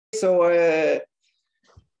So,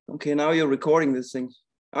 okay, now you're recording this thing.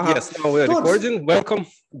 Yes, now we're recording. Welcome,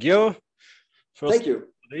 Georg. Thank you.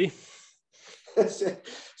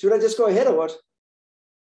 Should I just go ahead or what?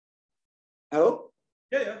 Hello?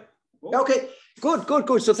 Yeah. Okay,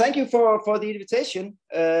 good. So thank you for the invitation.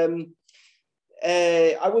 I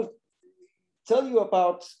will tell you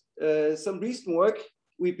about some recent work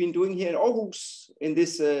we've been doing here in Aarhus in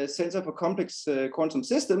this Center for Complex Quantum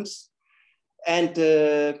Systems. And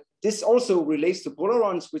this also relates to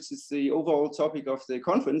polarons, which is the overall topic of the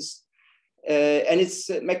conference. And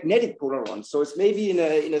it's magnetic polarons. So it's maybe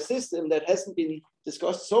in a system that hasn't been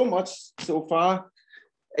discussed so much so far,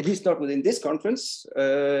 at least not within this conference.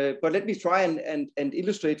 But let me try and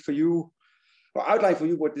illustrate for you, or outline for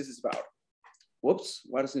you what this is about. Whoops,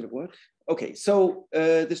 why doesn't it work? Okay, so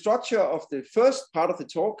the structure of the first part of the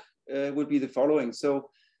talk will be the following.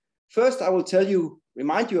 So first I will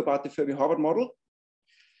remind you about the Fermi-Hubbard model,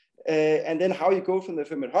 and then how you go from the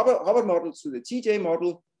Fermi-Hubbard model to the TJ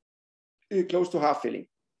model, close to half filling.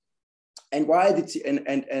 And why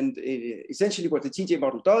essentially what the TJ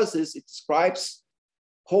model does is it describes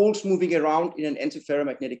holes moving around in an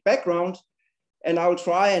antiferromagnetic background. And I'll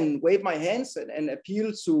try and wave my hands and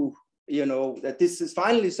appeal to, that this is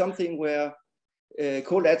finally something where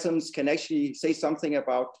cold atoms can actually say something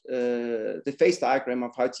about the phase diagram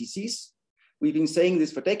of high TCs. We've been saying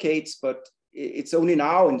this for decades, but it's only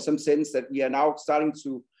now in some sense that we are now starting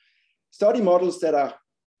to study models that are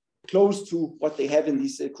close to what they have in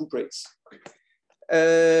these cuprates.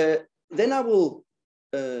 Then I will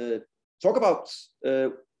talk about,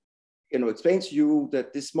 explain to you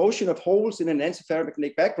that this motion of holes in an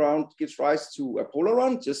antiferromagnetic background gives rise to a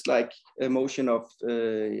polaron, just like a motion of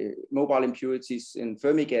mobile impurities in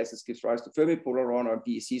Fermi gases gives rise to Fermi polaron, or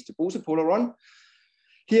BECs to Bose polaron.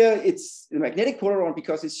 Here it's the magnetic polaron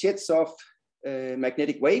because it sheds off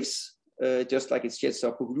magnetic waves, just like it sheds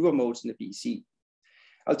off Pogluva modes in the BEC.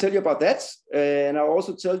 I'll tell you about that, and I'll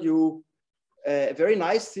also tell you a very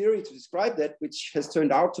nice theory to describe that, which has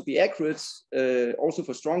turned out to be accurate also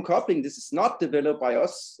for strong coupling. This is not developed by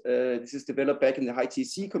us. This is developed back in the high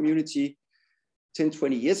TC community 10,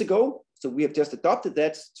 20 years ago. So we have just adopted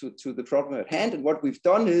that to the problem at hand. And what we've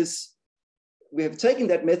done is we have taken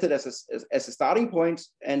that method as a starting point,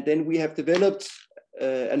 and then we have developed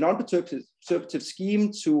a non-perturbative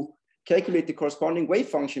scheme to calculate the corresponding wave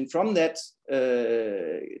function from that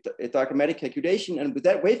diagrammatic calculation. And with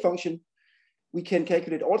that wave function, we can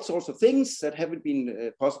calculate all sorts of things that haven't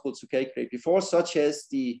been possible to calculate before, such as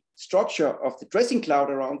the structure of the dressing cloud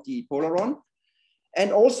around the polaron,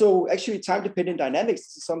 and also actually time-dependent dynamics.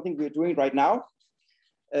 This is something we're doing right now.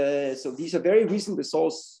 So these are very recent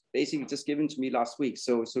results, basically just given to me last week.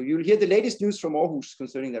 So you'll hear the latest news from Aarhus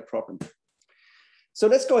concerning that problem. So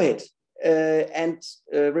let's go ahead and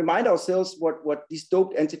remind ourselves what these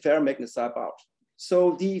doped antiferromagnets are about.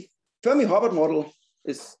 So the Fermi-Hubbard model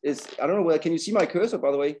is I don't know whether, can you see my cursor,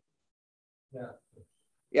 by the way?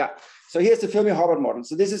 Yeah. So here's the Fermi-Hubbard model.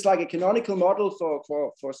 So this is like a canonical model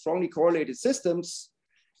for strongly correlated systems.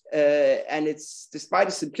 And it's, despite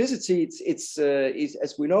its simplicity, it's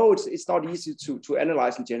as we know, it's not easy to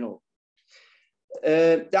analyze in general.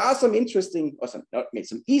 There are some interesting, or some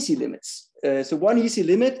easy limits. So one easy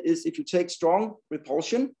limit is if you take strong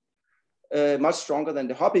repulsion, much stronger than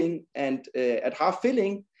the Hubble, and at half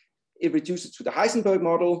filling, it reduces to the Heisenberg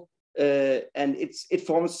model, and it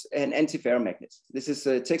forms an antiferromagnet. This is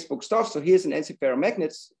textbook stuff. So here's an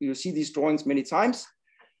antiferromagnet. You'll see these drawings many times.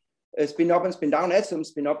 Spin up and spin down atoms,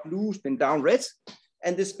 spin up blue, spin down red.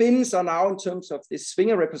 And the spins are now in terms of this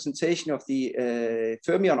Swinger representation of the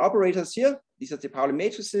fermion operators here. These are the Pauli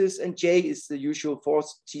matrices, and J is the usual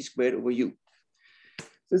force T squared over U.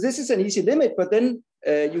 So this is an easy limit, but then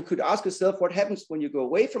you could ask yourself what happens when you go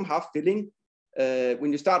away from half filling,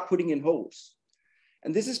 when you start putting in holes.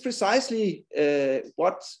 And this is precisely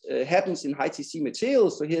what happens in high TC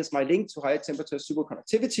materials. So here's my link to higher temperature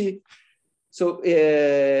superconductivity. So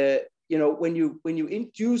when you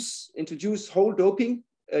introduce hole doping,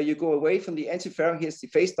 you go away from the antiferro. Here's the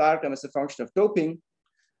phase diagram as a function of doping.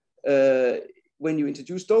 When you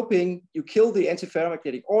introduce doping, you kill the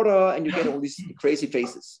antiferromagnetic order, and you get all these crazy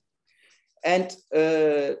phases. And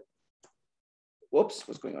whoops,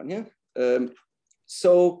 what's going on here?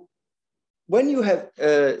 So when you have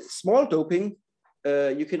small doping,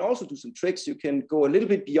 you can also do some tricks. You can go a little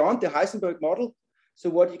bit beyond the Heisenberg model. So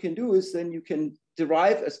what you can do is then you can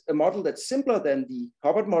derive a model that's simpler than the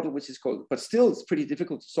Hubbard model, which is called, but still it's pretty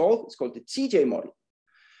difficult to solve. It's called the TJ model.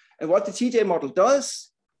 And what the TJ model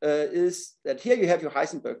does is that here you have your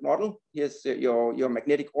Heisenberg model. Here's your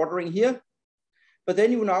magnetic ordering here. But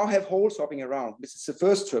then you now have holes hopping around. This is the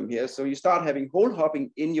first term here. So you start having hole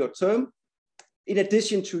hopping in your term, in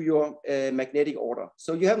addition to your magnetic order.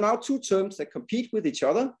 So you have now two terms that compete with each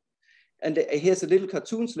other. And here's a little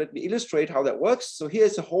cartoon, so let me illustrate how that works. So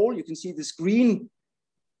here's a hole. You can see this green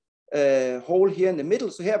hole here in the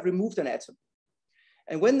middle. So here I've removed an atom.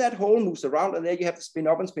 And when that hole moves around, and there you have the spin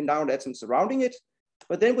up and spin down atoms surrounding it.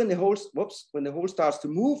 But then when the hole, when the hole starts to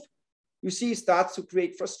move, you see it starts to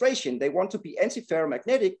create frustration. They want to be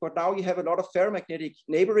antiferromagnetic, but now you have a lot of ferromagnetic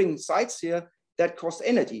neighboring sites here that cost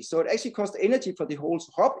energy. So it actually costs energy for the hole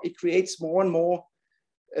to hop. It creates more and more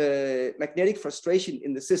magnetic frustration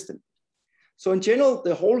in the system. So in general,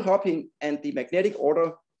 the hole hopping and the magnetic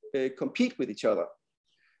order compete with each other.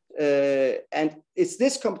 And it's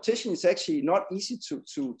this competition is actually not easy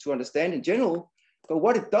to understand in general, but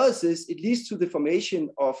what it does is it leads to the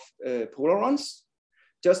formation of polarons,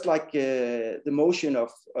 just like the motion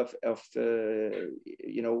of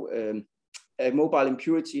a mobile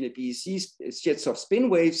impurity in a BEC sheds off spin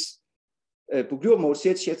waves. Bouguer mode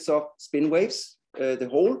sheds off spin waves, the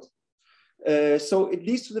hole. So it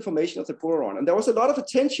leads to the formation of the polaron. And there was a lot of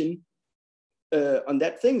attention on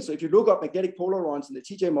that thing. So if you look up magnetic polarons in the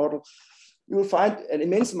TJ model, you will find an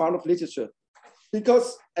immense amount of literature.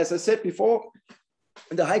 Because, as I said before,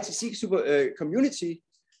 in the high TC super community,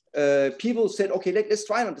 people said, okay, let's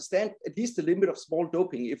try and understand at least the limit of small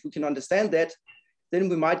doping. If we can understand that, then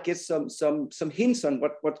we might get some hints on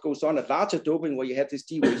what goes on at larger doping, where you have this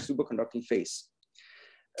D-wave superconducting phase.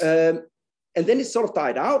 And then it sort of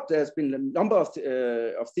died out. There's been a number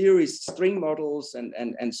of theories, string models,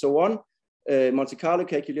 and so on, Monte Carlo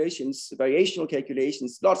calculations, variational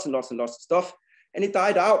calculations, lots and lots and lots of stuff. And it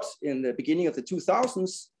died out in the beginning of the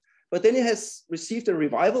 2000s. But then it has received a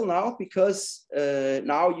revival now, because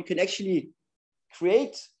now you can actually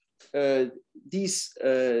create this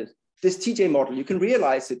TJ model. You can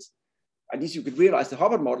realize it, at least you could realize the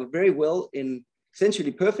Hubbard model very well in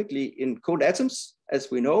essentially perfectly in cold atoms, as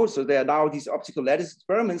we know. So there are now these optical lattice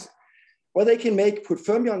experiments where they can put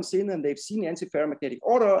fermions in, and they've seen antiferromagnetic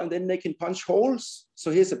order, and then they can punch holes. So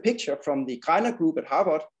here's a picture from the Greiner group at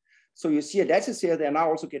Harvard. So you see a lattice here. They're now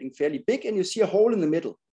also getting fairly big, and you see a hole in the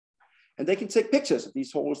middle. And they can take pictures of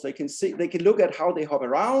these holes. They can look at how they hop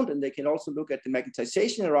around, and they can also look at the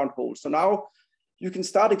magnetization around holes. So now you can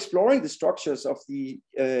start exploring the structures of the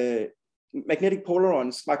magnetic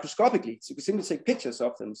polarons microscopically. So you can simply take pictures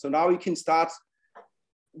of them. So now you can start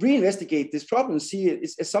reinvestigate this problem, see it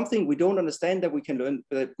as something we don't understand that we can learn,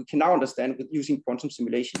 that we can now understand with using quantum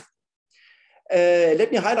simulation.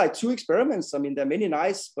 Let me highlight two experiments. I mean, there are many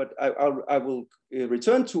nice, but I will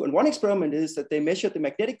return to. And one experiment is that they measured the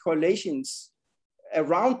magnetic correlations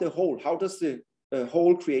around the hole. How does the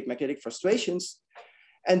hole create magnetic frustrations?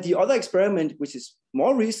 And the other experiment, which is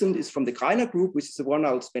more recent, is from the Greiner group, which is the one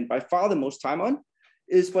I'll spend by far the most time on,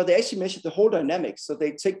 is where they actually measure the hole dynamics. So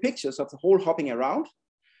they take pictures of the hole hopping around,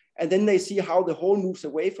 and then they see how the hole moves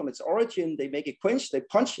away from its origin. They make a quench, they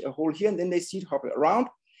punch a hole here, and then they see it hop around.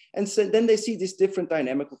 And so then they see these different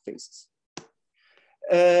dynamical phases.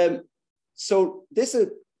 So this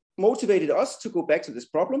motivated us to go back to this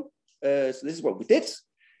problem. So this is what we did.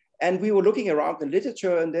 And we were looking around the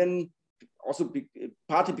literature, and then also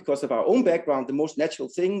partly because of our own background, the most natural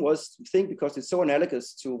thing was to think, because it's so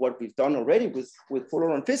analogous to what we've done already with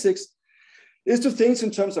polaron physics, is to think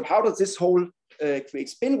in terms of how does this hole create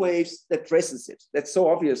spin waves that dresses it. That's so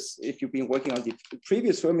obvious if you've been working on the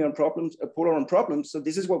previous fermion problems, polaron problems. So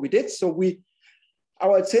this is what we did. So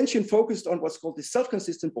our attention focused on what's called the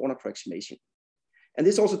self-consistent Born approximation. And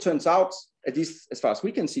this also turns out, at least as far as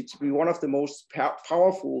we can see, to be one of the most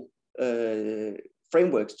powerful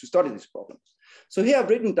frameworks to study this problem. So here I've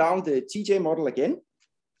written down the TJ model again.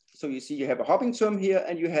 So you see you have a hopping term here,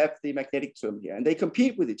 and you have the magnetic term here, and they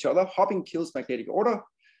compete with each other. Hopping kills magnetic order.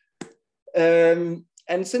 And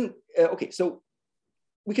then, okay, so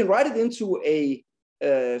we can write it into a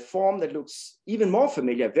form that looks even more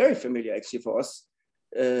familiar, very familiar actually for us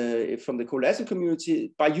from the cold atom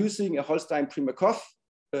community, by using a Holstein-Primakov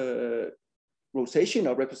rotation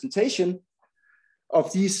or representation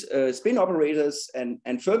of these spin operators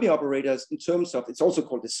and Fermi operators in terms of, it's also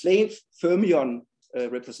called the slave fermion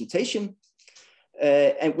representation.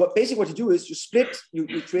 And basically what you do is you split,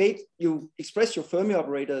 you express your Fermi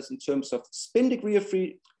operators in terms of spin degree of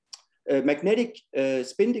magnetic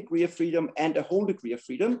spin degree of freedom and a hole degree of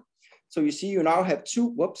freedom. So you see you now have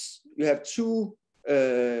two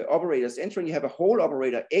operators entering. You have a hole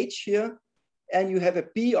operator H here, and you have a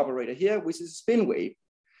B operator here, which is a spin wave.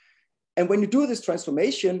 And when you do this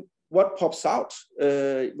transformation, what pops out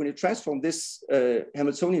when you transform this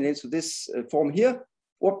Hamiltonian into this form here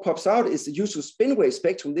what pops out is the usual spin wave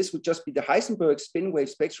spectrum. This would just be the Heisenberg spin wave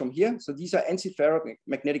spectrum here. So these are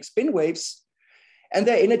antiferromagnetic spin waves, and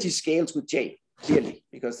their energy scales with J, clearly,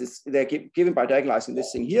 because they're given by diagonalizing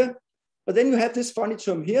this thing here. But then you have this funny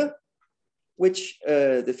term here, which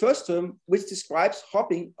the first term, which describes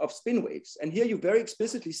hopping of spin waves. And here you very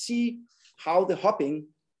explicitly see how the hopping,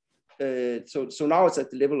 so now it's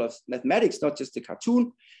at the level of mathematics, not just the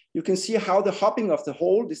cartoon. You can see how the hopping of the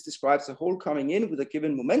hole, this describes the hole coming in with a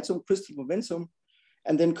given momentum, crystal momentum,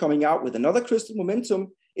 and then coming out with another crystal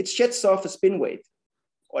momentum. It sheds off a spin wave.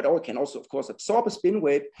 Or it can also, of course, absorb a spin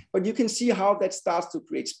wave, but you can see how that starts to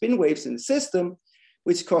create spin waves in the system,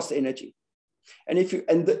 which cost energy. And if you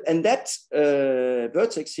that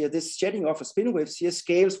vertex here, this shedding off of spin waves here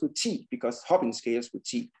scales with T, because hopping scales with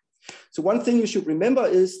T. So one thing you should remember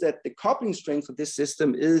is that the coupling strength of this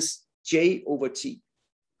system is J over T.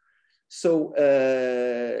 So,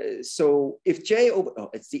 so if J over,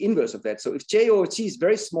 it's the inverse of that. So if J over T is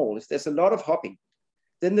very small, if there's a lot of hopping,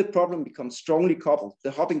 then the problem becomes strongly coupled.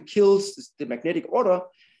 The hopping kills the magnetic order.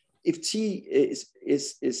 If T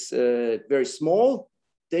is very small,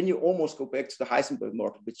 then you almost go back to the Heisenberg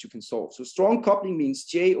model, which you can solve. So strong coupling means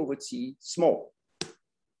J over T small.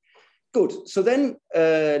 Good, so then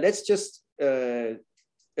let's just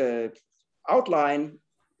outline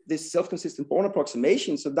this self-consistent Born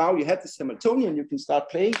approximation. So now you have this Hamiltonian, you can start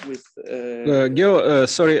playing with... Geo,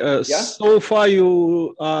 sorry, yeah? So far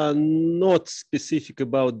you are not specific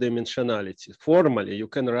about dimensionality. Formally, you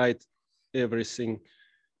can write everything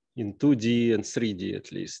in 2D and 3D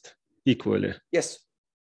at least, equally. Yes,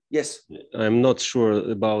 yes. I'm not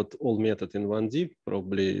sure about all method in 1D.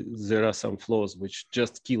 Probably there are some flaws which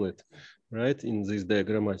just kill it, right, in this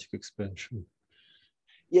diagrammatic expansion.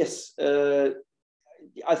 Yes.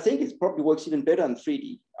 I think it probably works even better in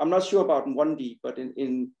 3D. I'm not sure about in 1D, but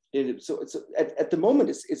so it's at the moment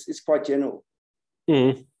it's quite general.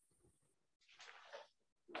 Mm-hmm.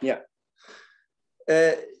 Yeah.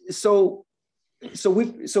 So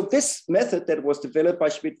this method that was developed by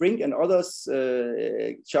Schmidt-Rink and others,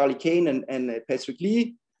 Charlie Kane and Patrick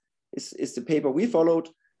Lee, is the paper we followed,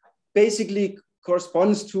 basically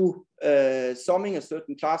corresponds to summing a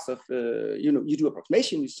certain class of, you do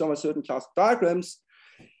approximation, you sum a certain class of diagrams,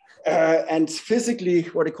 and physically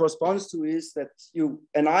what it corresponds to is that you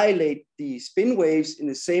annihilate the spin waves in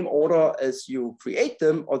the same order as you create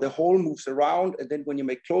them, or the hole moves around, and then when you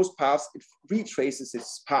make closed paths, it retraces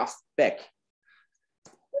its path back.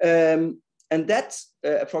 And that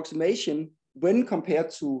approximation, when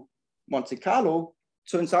compared to Monte Carlo,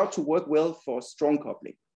 turns out to work well for strong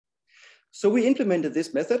coupling. So we implemented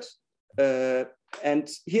this method, and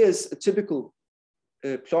here's a typical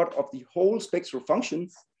plot of the whole spectral function.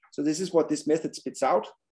 So this is what this method spits out.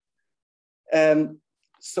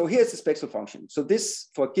 So here's the spectral function. So this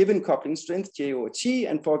for given coupling strength, J over T,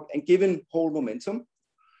 and for a given hole momentum.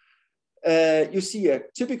 You see a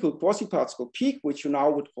typical quasi-particle peak, which you now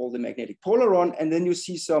would call the magnetic polaron, and then you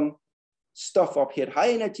see some stuff up here at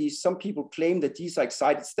high energies. Some people claim that these are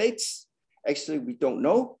excited states. Actually, we don't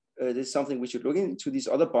know. This is something we should look into, these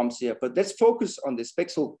other bumps here. But let's focus on the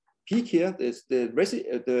spectral peak here. There's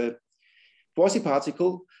the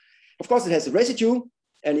quasi-particle. Of course, it has a residue.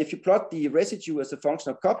 And if you plot the residue as a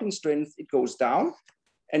function of coupling strength, it goes down.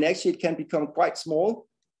 And actually, it can become quite small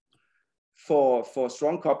for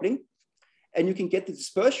strong coupling. And you can get the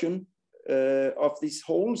dispersion of these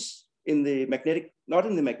holes in the magnetic, not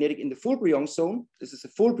in the magnetic, in the full Brion zone. This is a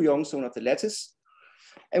full Brion zone of the lattice.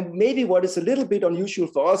 And maybe what is a little bit unusual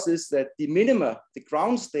for us is that the minima, the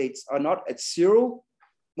ground states, are not at zero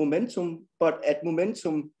momentum, but at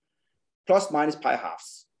momentum plus minus pi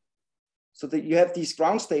halves. So that you have these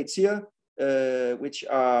ground states here, which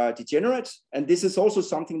are degenerate. And this is also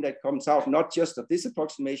something that comes out not just of this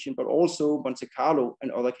approximation, but also Monte Carlo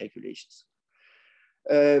and other calculations.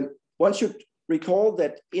 One should recall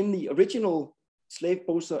that in the original slave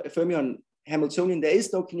Bose fermion Hamiltonian, there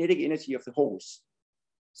is no kinetic energy of the holes.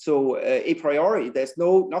 So a priori, there's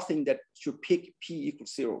nothing that should pick P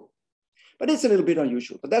equals 0. But it's a little bit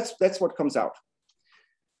unusual, but that's what comes out.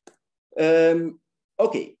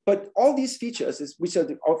 Okay, but all these features, which are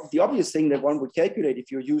the obvious thing that one would calculate if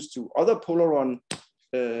you're used to other polaron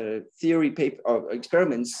theory paper or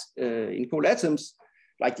experiments in cold atoms,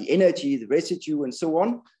 like the energy, the residue, and so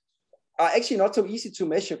on, are actually not so easy to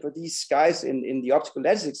measure for these guys in the optical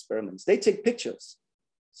lattice experiments. They take pictures.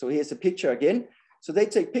 So here's a picture again. So they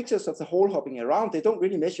take pictures of the hole hopping around. They don't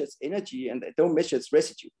really measure its energy and they don't measure its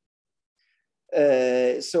residue.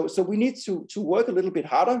 So we need to work a little bit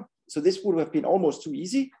harder. So this would have been almost too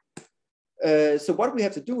easy. So what we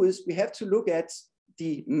have to do is we have to look at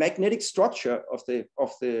the magnetic structure of the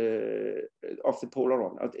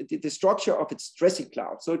polaron, the structure of its stressing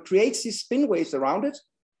cloud. So it creates these spin waves around it,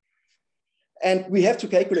 and we have to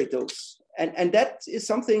calculate those. And that is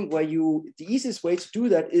something where the easiest way to do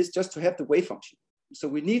that is just to have the wave function. So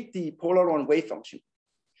we need the polaron wave function.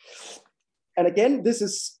 And again, this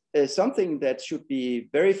is something that should be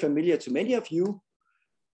very familiar to many of you.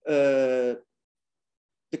 The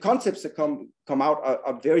concepts that come out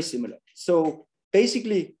are very similar. So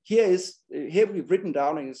basically, here we've written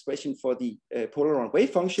down an expression for the polaron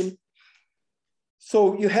wave function. So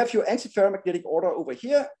you have your antiferromagnetic order over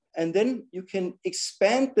here, and then you can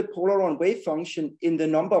expand the polaron wave function in the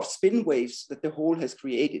number of spin waves that the hole has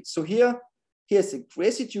created. So here's a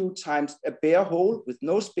residue times a bare hole with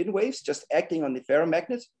no spin waves, just acting on the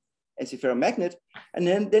antiferromagnet, and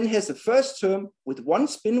then has the first term with one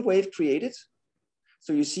spin wave created.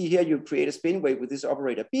 So you see here, you create a spin wave with this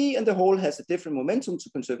operator B, and the hole has a different momentum to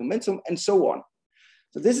conserve momentum, and so on.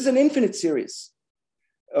 So this is an infinite series,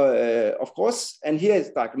 of course, and here is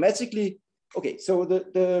diagrammatically. Okay, so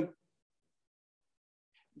the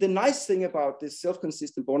nice thing about this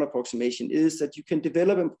self-consistent Born approximation is that you can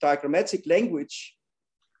develop a diagrammatic language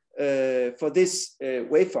for this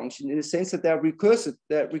wave function, in the sense that there are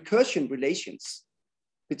recursion relations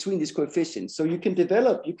between these coefficients. So you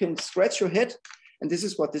can scratch your head, and this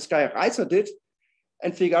is what this guy Reiter did,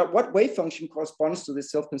 and figure out what wave function corresponds to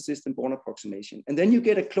this self-consistent Born approximation. And then you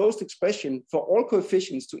get a closed expression for all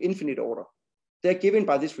coefficients to infinite order. They're given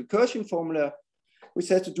by this recursion formula, which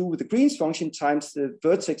has to do with the Green's function times the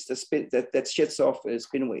vertex that sheds off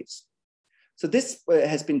spin waves. So this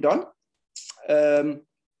has been done.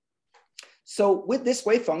 So with this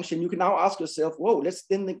wave function, you can now ask yourself, whoa,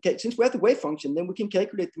 since we have the wave function, then we can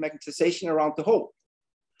calculate the magnetization around the hole.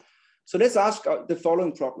 So let's ask the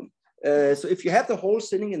following problem. So if you have the hole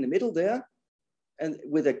sitting in the middle there, and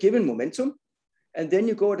with a given momentum, and then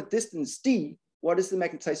you go at a distance d, what is the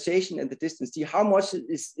magnetization at the distance d? How much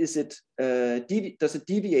does it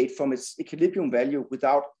deviate from its equilibrium value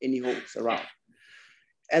without any holes around?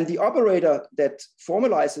 And the operator that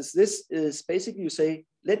formalizes this is basically, you say,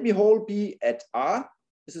 let me hole B at R.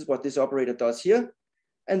 This is what this operator does here.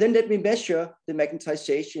 And then let me measure the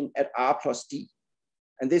magnetization at R plus D.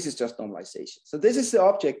 And this is just normalization. So this is the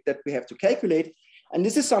object that we have to calculate. And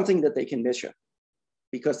this is something that they can measure,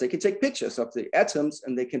 because they can take pictures of the atoms,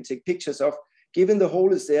 and they can take pictures of, given the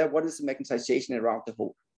hole is there, what is the magnetization around the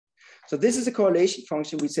hole? So this is a correlation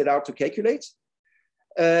function we set out to calculate.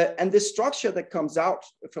 And the structure that comes out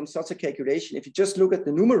from such a calculation, if you just look at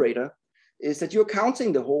the numerator, is that you're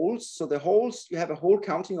counting the holes. So the holes, you have a hole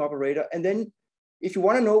counting operator. And then if you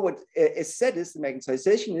want to know what SZ is, the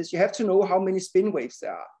magnetization is, you have to know how many spin waves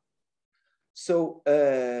there are. So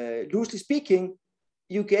loosely speaking,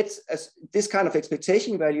 you get this kind of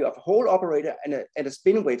expectation value of a hole operator and a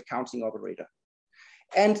spin wave counting operator.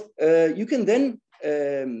 And you can then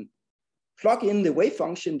plug in the wave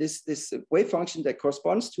function, this wave function that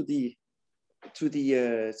corresponds to the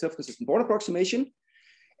self-consistent Born approximation.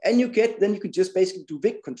 And then you can just basically do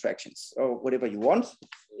Wick contractions or whatever you want.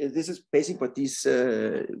 This is basically what these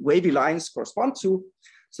wavy lines correspond to.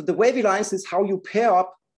 So the wavy lines is how you pair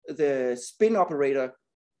up the spin operator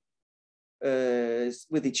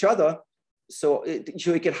with each other. So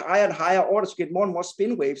you get higher and higher orders, you get more and more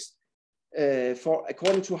spin waves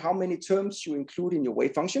according to how many terms you include in your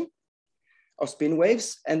wave function of spin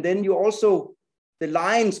waves. And then you also, the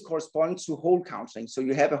lines correspond to hole counting. So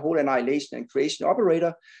you have a hole annihilation and creation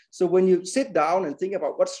operator. So when you sit down and think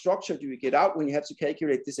about what structure do you get out when you have to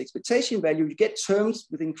calculate this expectation value, you get terms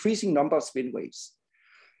with increasing number of spin waves.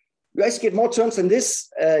 You actually get more terms than this.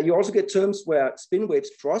 You also get terms where spin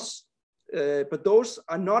waves cross, but those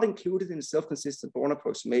are not included in the self-consistent Born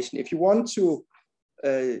approximation. If you want to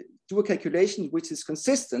do a calculation which is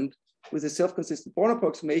consistent with the self-consistent Born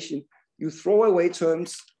approximation, you throw away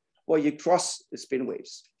terms where you cross the spin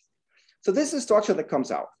waves. So this is a structure that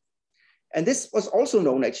comes out. And this was also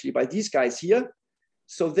known actually by these guys here.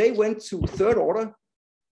 So they went to third order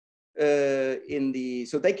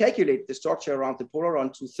so they calculate the structure around the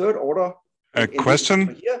polaron to third order. A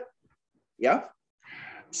question? Here. Yeah.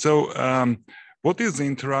 So what is the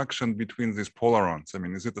interaction between these polarons? I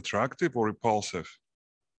mean, is it attractive or repulsive?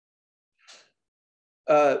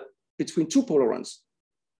 Between two polarons?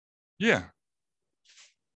 Yeah.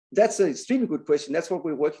 That's an extremely good question. That's what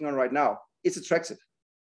we're working on right now. It's attractive.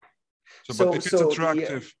 But if it's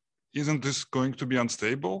attractive, isn't this going to be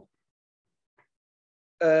unstable?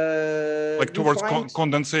 Like towards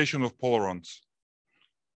condensation of polarons?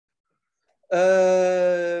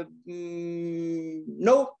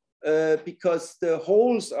 No, because the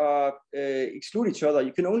holes are exclude each other.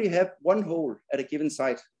 You can only have one hole at a given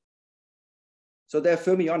site. So they're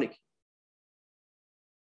fermionic.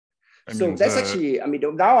 So that's actually, I mean,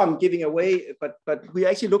 now I'm giving away, but we're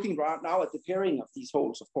actually looking right now at the pairing of these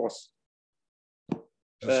holes, of course.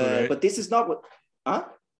 But this is not what, huh?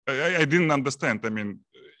 I didn't understand. I mean,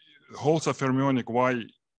 holes are fermionic. Why?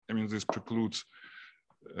 I mean, this precludes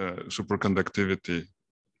superconductivity.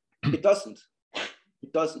 It doesn't.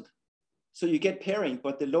 It doesn't. So you get pairing,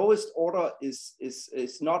 but the lowest order is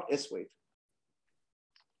not S-wave.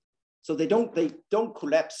 So they don't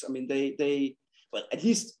collapse. I mean, well, at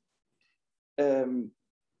least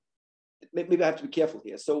maybe I have to be careful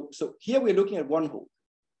here. So here we're looking at one hole,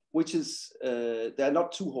 which is there are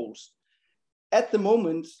not two holes. At the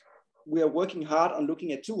moment, we are working hard on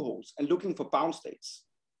looking at two holes and looking for bound states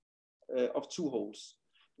of two holes.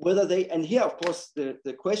 Whether they, and here, of course,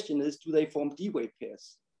 the question is, do they form D-wave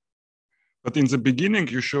pairs? But in the beginning,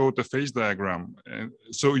 you showed a phase diagram.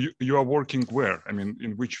 So you are working where? I mean,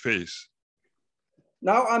 in which phase?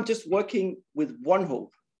 Now I'm just working with one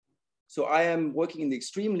hole. So I am working in the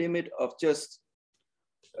extreme limit of just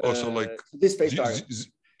also like this phase diagram.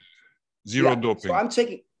 Zero doping. So I'm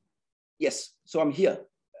taking, yes, so I'm here.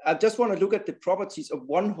 I just want to look at the properties of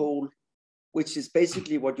one hole, which is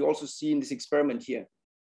basically what you also see in this experiment here.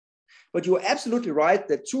 But you're absolutely right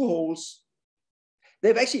that two holes,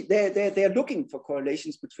 they've actually, they're looking for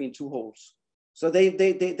correlations between two holes. So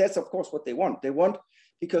that's of course what they want. They want,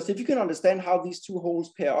 because if you can understand how these two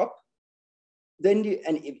holes pair up, then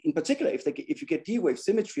and in particular, if you get D-wave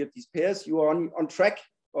symmetry of these pairs, you are on track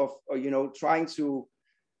of trying to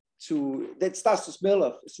that starts to smell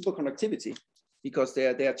of superconductivity because they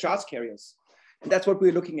are charge carriers, and that's what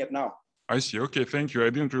we're looking at now. I see. Okay, thank you. I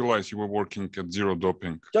didn't realize you were working at zero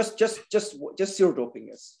doping. Just zero doping.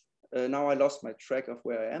 Yes. Now I lost my track of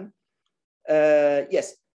where I am.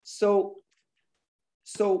 Yes. So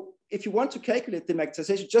if you want to calculate the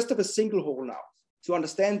magnetization just of a single hole now, to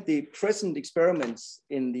understand the present experiments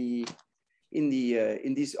in these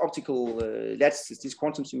optical lattices, these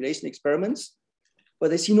quantum simulation experiments, where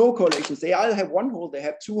they see no correlations. They either have one hole, they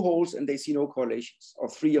have two holes, and they see no correlations, or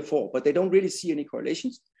three or four, but they don't really see any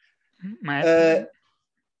correlations. Yeah.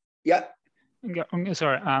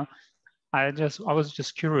 Sorry. I was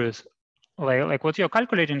just curious, like what you're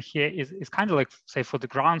calculating here is kind of like, say, for the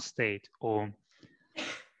ground state, or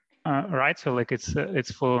right? So like it's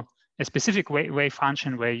for a specific wave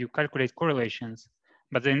function where you calculate correlations,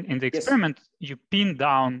 but then in the experiment you pin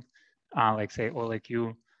down, like say, or like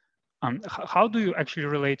you, how do you actually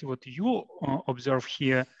relate what you observe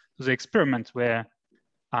here to the experiment, where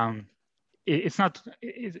it's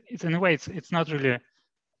in a way it's not really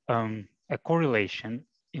a correlation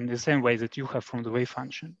in the same way that you have from the wave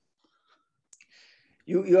function?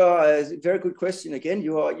 You are a very good question again.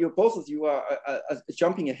 You're both of you are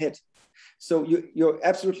jumping ahead. So you're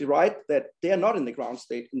absolutely right that they are not in the ground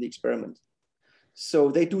state in the experiment. So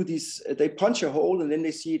they do this, they punch a hole and then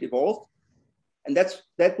they see it evolve. And that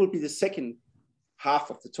will be the second half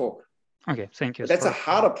of the talk. Okay, thank you. But that's a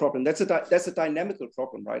harder problem. That's a dynamical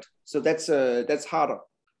problem, right? So that's harder.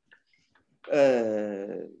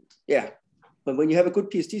 Yeah, but when you have a good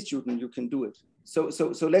PhD student, you can do it. So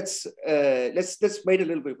let's wait a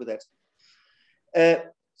little bit with that.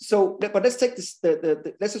 But let's take this.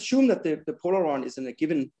 Let's assume that the polaron is in a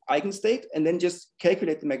given eigenstate, and then just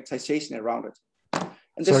calculate the magnetization around it.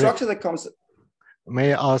 And the structure that comes.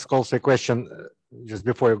 May I ask also a question just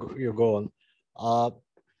before you go on?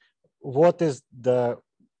 What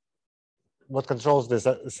controls this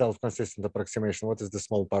self-consistent approximation? What is the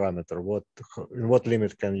small parameter? In what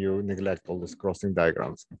limit can you neglect all these crossing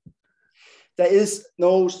diagrams? There is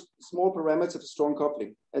no small parameter for strong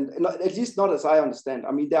coupling, and at least not as I understand.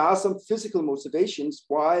 I mean, there are some physical motivations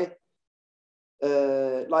why,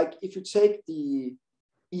 like if you take the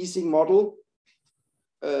Ising model,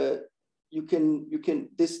 what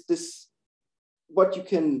you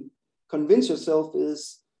can convince yourself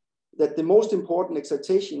is that the most important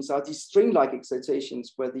excitations are these string-like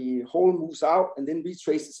excitations where the hole moves out and then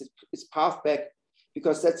retraces its path back,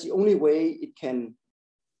 because that's the only way it can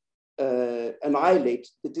annihilate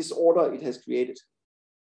the disorder it has created.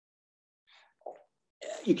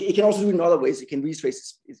 It can also do it in other ways. It can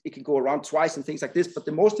retrace, it can go around twice and things like this, but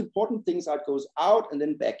the most important things are it goes out and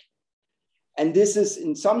then back. And this is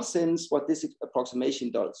in some sense what this approximation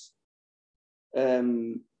does.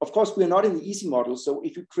 Of course, we're not in the Ising model. So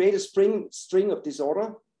if you create a string of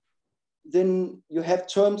disorder, then you have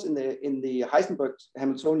terms in the Heisenberg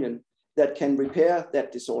Hamiltonian that can repair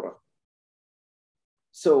that disorder.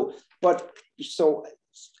 So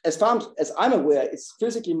as far as I'm aware, it's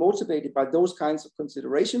physically motivated by those kinds of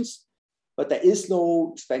considerations, but there is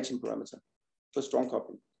no expansion parameter for strong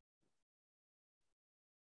coupling.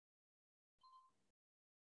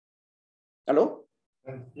 Hello?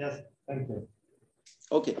 Yes, thank you.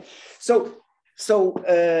 Okay, so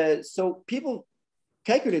people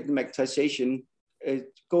calculate the magnetization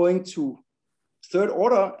going to third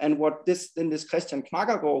order, and what this Christian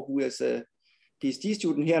Knakkergaard, who is a PhD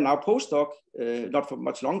student here now postdoc, not for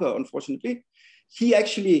much longer, unfortunately, he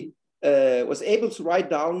actually was able to write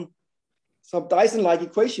down some Dyson-like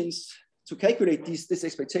equations to calculate this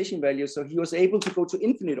expectation value. So he was able to go to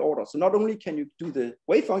infinite order. So not only can you do the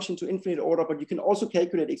wave function to infinite order, but you can also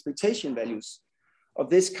calculate expectation values of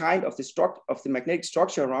this kind of the magnetic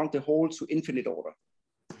structure around the hole to infinite order.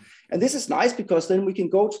 And this is nice because then we can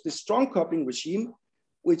go to the strong coupling regime,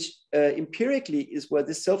 which empirically is where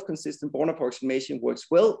this self-consistent Born approximation works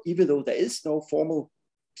well, even though there is no formal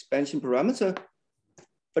expansion parameter.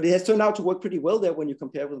 But it has turned out to work pretty well there when you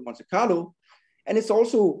compare with Monte Carlo. And it's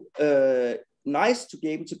also nice to be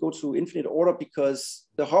able to go to infinite order because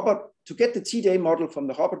the Hubbard, to get the TJ model from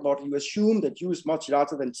the Hubbard model, you assume that U is much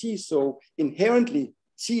larger than T. So inherently,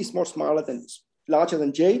 T is much larger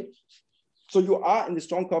than J. So you are in the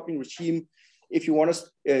strong coupling regime if you want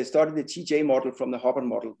to study the TJ model from the Hubbard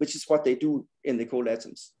model, which is what they do in the cold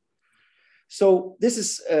atoms. So this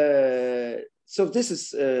is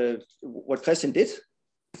what Christian did.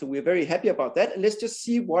 So we're very happy about that. And let's just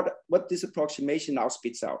see what this approximation now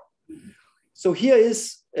spits out. So here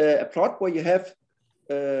is a plot where you have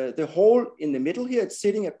the hole in the middle here. It's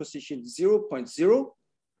sitting at position 0.0.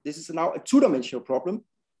 This is now a two-dimensional problem.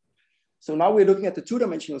 So now we're looking at the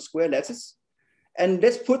two-dimensional square lattice. And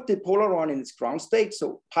let's put the polaron in its ground state.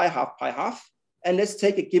 So pi half. And let's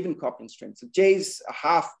take a given coupling strength. So J is a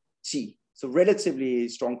half T. So relatively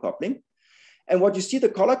strong coupling. And what you see the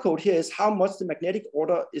color code here is how much the magnetic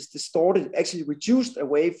order is distorted, actually reduced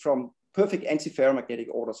away from perfect antiferromagnetic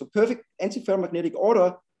order. So perfect antiferromagnetic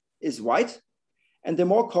order is white. And the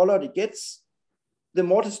more colored it gets, the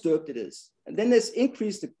more disturbed it is. And then let's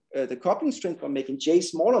increase the coupling strength by making J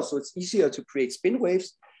smaller, so it's easier to create spin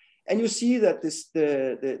waves. And you see that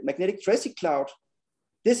the magnetic Dresig cloud,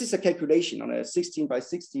 this is a calculation on a 16 by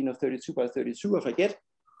 16 or 32 by 32, I forget.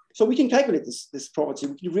 So we can calculate this property.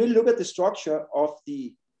 We can really look at the structure of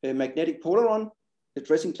the magnetic polaron, the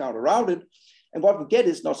Dresig cloud around it. And what we get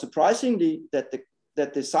is, not surprisingly, that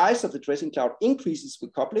the size of the Dresig cloud increases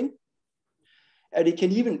with coupling. And it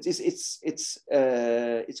can even, it's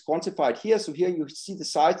quantified here. So here you see the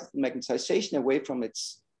size of the magnetization away from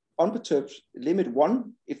its unperturbed limit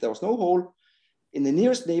 1, if there was no hole. In the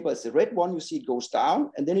nearest neighbor, it's the red one, you see it goes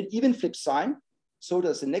down, and then it even flips sign. So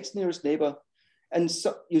does the next nearest neighbor. And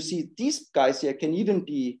so you see these guys here can even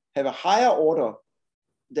have a higher order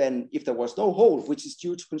than if there was no hole, which is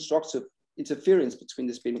due to constructive interference between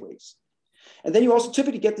the spin waves. And then you also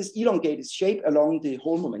typically get this elongated shape along the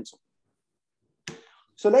hole momentum.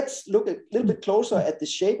 So let's look a little bit closer at the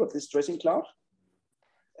shape of this Dresig cloud.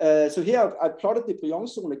 So here I plotted the Brion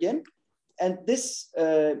zone again, and this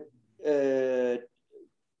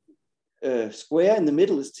square in the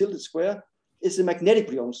middle is tilted square is a magnetic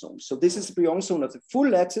Brion zone. So this is the Brion zone of the full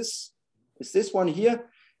lattice. It's this one here.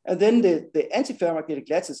 And then the antiferromagnetic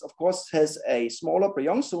lattice, of course, has a smaller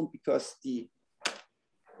Brion zone because the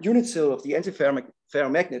unit cell of the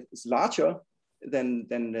antiferromagnet is larger than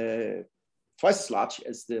twice as large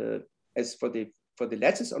as for the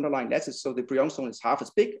lattice, underlying lattice. So the Brion zone is half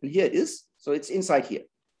as big, and here it is. So it's inside here.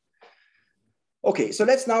 Okay, so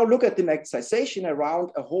let's now look at the magnetization around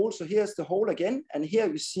a hole. So here's the hole again, and here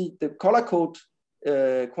you see the color code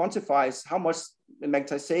quantifies how much the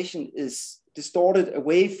magnetization is distorted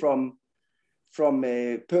away from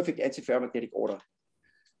a perfect antiferromagnetic order.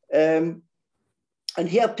 And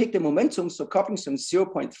here I picked the momentum, so coupling from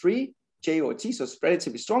 0.3 J over T, so it's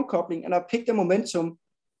relatively strong coupling, and I picked the momentum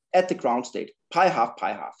at the ground state, pi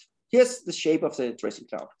half. Here's the shape of the Dresig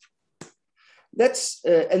cloud.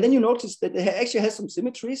 And then you notice that it actually has some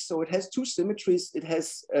symmetries. So it has two symmetries. It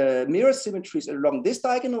has mirror symmetries along this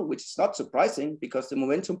diagonal, which is not surprising because the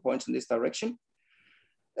momentum points in this direction.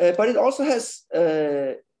 But it also has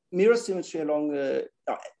mirror symmetry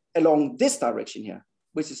along this direction here,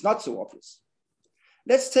 which is not so obvious.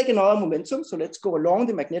 Let's take another momentum. So let's go along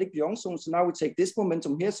the magnetic Brion zone. So now we take this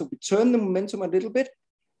momentum here. So we turn the momentum a little bit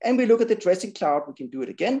and we look at the Dresig cloud. We can do it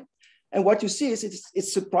again. And what you see is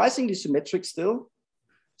it's surprisingly symmetric still.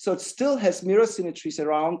 So it still has mirror symmetries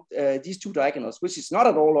around these two diagonals, which is not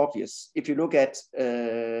at all obvious if you look at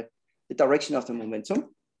the direction of the momentum.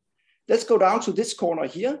 Let's go down to this corner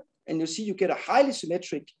here. and you see you get a highly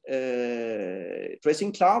symmetric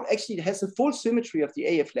dressing cloud. Actually, it has the full symmetry of the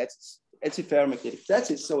AF lattice, antiferromagnetic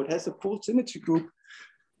lattice. So it has a full symmetry group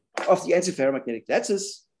of the antiferromagnetic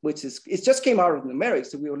lattice, which is, it just came out of numerics,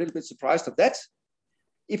 so we were a little bit surprised of that.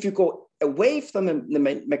 If you go away from the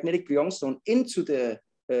magnetic Bruun zone into the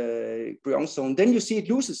Bruun zone, then you see it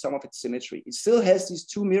loses some of its symmetry. It still has these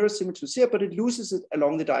two mirror symmetries here, but it loses it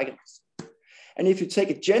along the diagonals. And if you take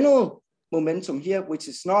a general momentum here, which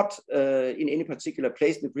is not in any particular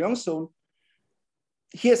place in the Bruun zone,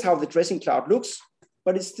 here's how the dressing cloud looks,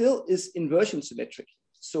 but it still is inversion symmetric.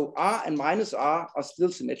 So R and minus R are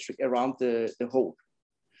still symmetric around the hole.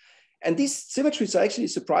 And these symmetries are actually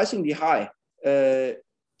surprisingly high.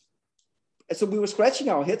 So we were scratching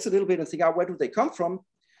our heads a little bit and thinking, where do they come from?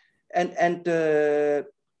 And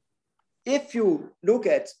if you look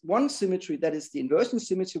at one symmetry, that is the inversion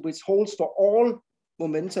symmetry, which holds for all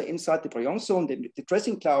momenta inside the Bruun zone, the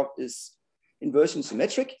dressing cloud is inversion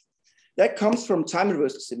symmetric. That comes from time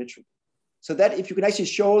reversal symmetry. So that if you can actually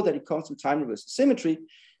show that it comes from time reversal symmetry,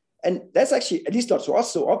 and that's actually, at least not to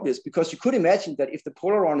us, so obvious, because you could imagine that if the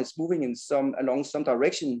polaron is moving in along some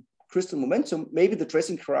direction, crystal momentum, maybe the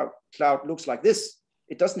dressing cloud looks like this.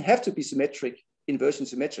 It doesn't have to be symmetric, inversion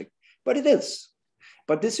symmetric, but it is.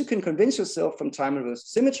 But this you can convince yourself from time reversal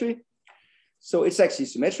symmetry. So it's actually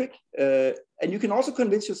symmetric. And you can also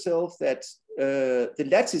convince yourself that the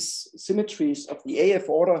lattice symmetries of the AF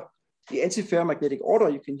order, the antiferromagnetic order,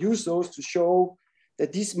 you can use those to show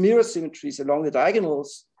that these mirror symmetries along the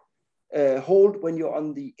diagonals hold when you're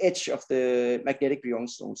on the edge of the magnetic Bruun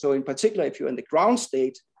zone. So in particular, if you're in the ground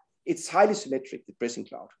state, it's highly symmetric, the dressing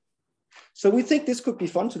cloud. So we think this could be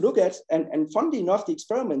fun to look at. And funnily enough, the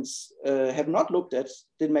experiments have not looked at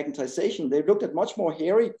the magnetization. They've looked at much more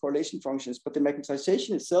hairy correlation functions, but the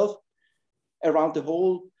magnetization itself around the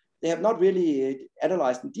hole, they have not really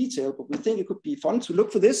analyzed in detail, but we think it could be fun to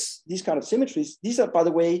look for these kind of symmetries. These are, by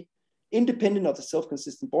the way, independent of the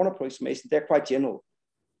self-consistent Born approximation. They're quite general.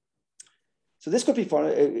 So this could be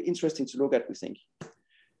fun, interesting to look at, we think.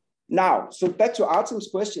 Now, so back to Artem's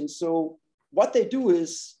question. So what they do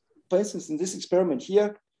is, for instance, in this experiment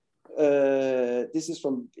here, this is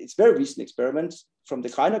from, it's very recent experiment from the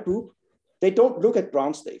Greiner group. They don't look at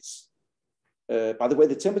ground states. By the way,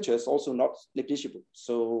 the temperature is also not negligible.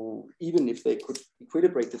 So even if they could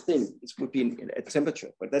equilibrate the thing, it would be at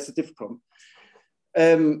temperature, but that's a different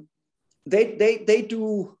problem. They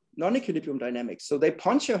do non-equilibrium dynamics. So they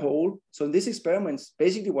punch a hole. So in this experiment,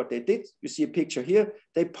 basically what they did, you see a picture here,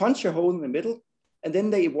 they punch a hole in the middle, and then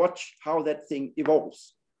they watch how that thing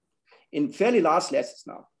evolves in fairly large lattices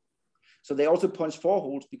now. So they also punch 4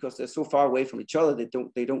 holes because they're so far away from each other,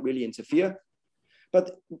 they don't really interfere.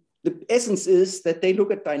 But the essence is that they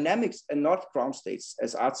look at dynamics and not ground states,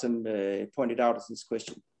 as Artem pointed out in this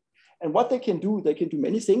question. And what they can do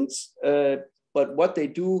many things, but what they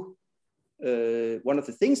do, one of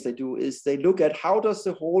the things they do is they look at how does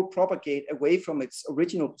the hole propagate away from its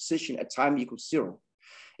original position at time equals 0.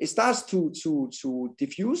 It starts to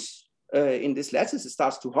diffuse in this lattice, it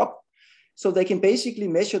starts to hop. So they can basically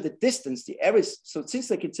measure the distance, the average. So since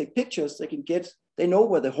they can take pictures, they know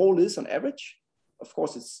where the hole is on average. Of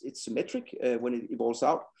course, it's symmetric when it evolves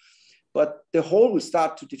out, but the hole will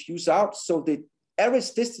start to diffuse out. So the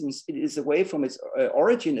average distance it is away from its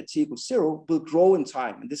origin at t equals 0 will grow in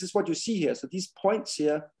time. And this is what you see here. So these points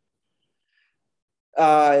here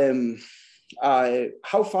are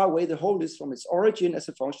how far away the hole is from its origin as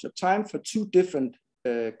a function of time for 2 different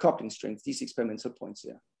coupling strengths, these experimental points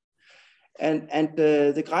here. And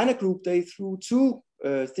the Greiner group, they threw 2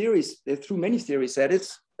 theories, they threw many theories at it,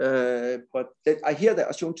 but I hear that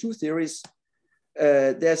I've shown 2 theories.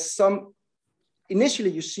 There's some, initially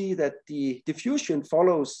you see that the diffusion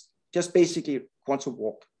follows just basically quantum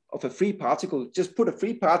walk of a free particle. Just put a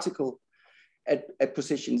free particle at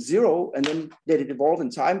position 0 and then let it evolve in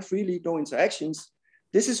time freely, no interactions.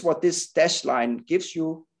 This is what this dashed line gives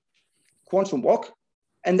you, quantum walk.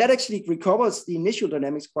 And that actually recovers the initial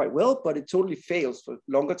dynamics quite well, but it totally fails for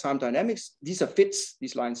longer time dynamics. These are fits,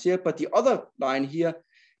 these lines here, but the other line here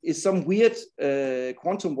is some weird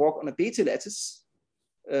quantum walk on a beta lattice.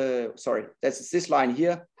 Sorry, that's this line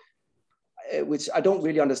here, which I don't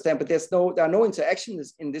really understand, but there are no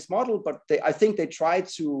interactions in this model, but I think they try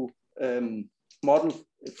to model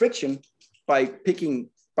friction by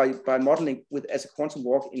modeling with as a quantum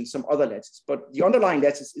walk in some other lattice. But the underlying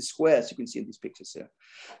lattice is square, as you can see in these pictures here.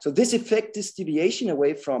 So this effect, this deviation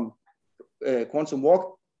away from quantum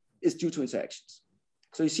walk is due to interactions.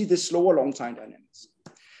 So you see this slower long time dynamics.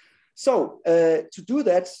 So to do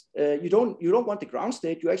that, you don't want the ground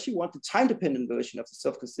state. You actually want the time-dependent version of the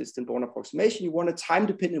self-consistent Born approximation. You want a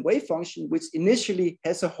time-dependent wave function, which initially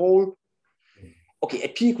has a whole, okay,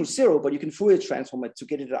 at p equals 0, but you can Fourier transform it to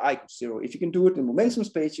get it at I equals 0. If you can do it in momentum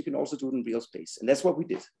space, you can also do it in real space. And that's what we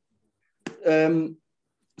did.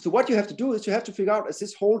 So what you have to do is you have to figure out, as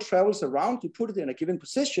this hole travels around, you put it in a given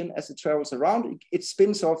position. As it travels around, it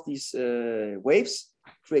spins off these waves,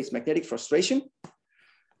 creates magnetic frustration.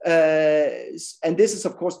 And this is,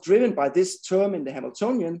 of course, driven by this term in the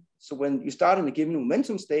Hamiltonian. So when you start in a given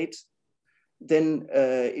momentum state, then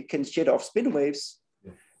it can shed off spin waves.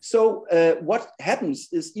 So what happens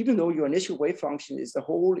is, even though your initial wave function is the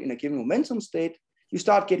hole in a given momentum state, you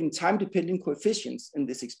start getting time-dependent coefficients in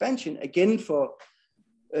this expansion. Again, for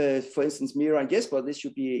instance, Mira and Jesper, this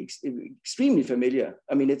should be extremely familiar.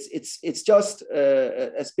 I mean, it's just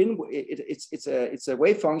a spin. It's a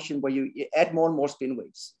wave function where you add more and more spin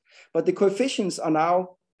waves, but the coefficients are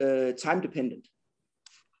now time-dependent.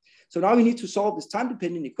 So now we need to solve this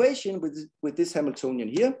time-dependent equation with this Hamiltonian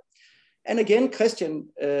here. And again, Christian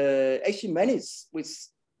actually managed, which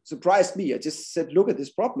surprised me. I just said, look at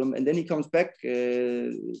this problem, and then he comes back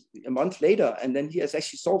a month later, and then he has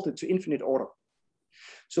actually solved it to infinite order.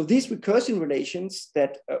 So these recursion relations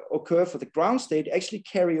that occur for the ground state actually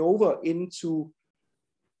carry over into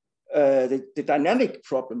the dynamic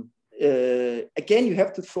problem. Again, you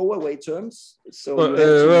have to throw away terms.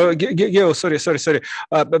 So Geo, sorry.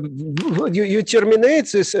 You terminate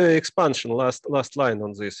this expansion last line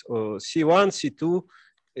on this C1, C2,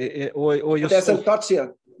 or you. There's some dots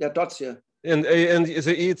here. There are dots here. And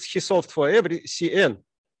he solved for every Cn.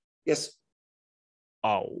 Yes.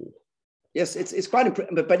 Oh. Yes, it's quite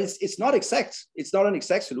impressive, but it's not exact. It's not an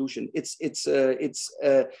exact solution. It's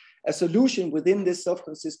a solution within this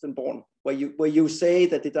self-consistent Born, where you say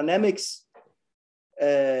that the dynamics,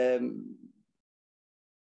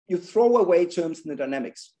 you throw away terms in the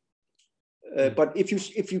dynamics. But if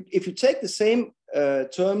you take the same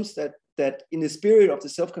terms that in the spirit of the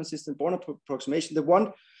self-consistent Born approximation,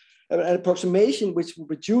 an approximation which will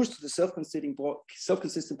reduce to the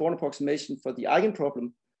self-consistent Born approximation for the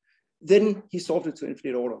eigenproblem, then he solved it to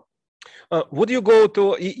infinite order. Would you go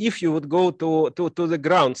to, if you would go to the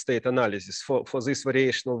ground state analysis for this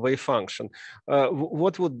variational wave function,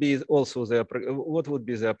 what would be also the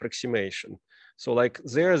approximation? So like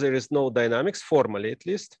there is no dynamics formally, at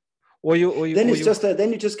least, then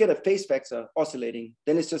you just get a phase vector oscillating.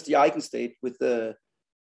 Then it's just the eigenstate with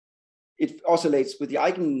it oscillates with the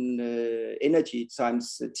eigen energy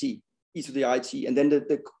times t, e to the it, and then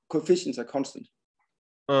the coefficients are constant.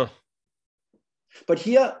 But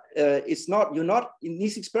here, you're not in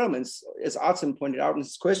these experiments, as Artem pointed out in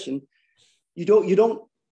his question, you don't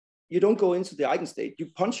go into the eigenstate, you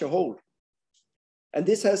punch a hole. And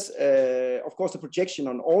this has, of course, a projection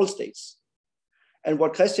on all states. And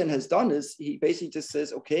what Christian has done is he basically just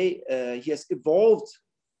says, okay, he has evolved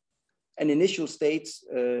an initial state.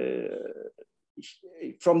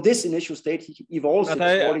 From this initial state, he evolves it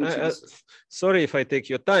according to this. Sorry if I take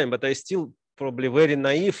your time, but I still probably very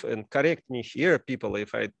naive, and correct me here, people,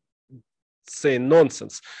 if I say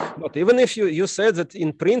nonsense. But even if you said that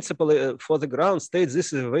in principle for the ground state,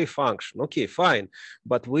 this is a wave function, okay, fine.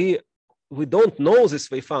 But we don't know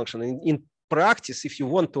this wave function. In practice, if you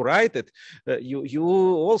want to write it, you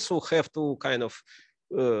also have to kind of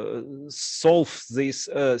solve this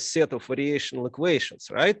set of variational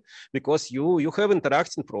equations, right? Because you have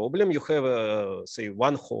interacting problem, you have say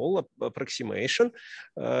one whole approximation,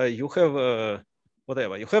 you have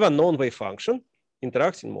whatever, you have a known wave function,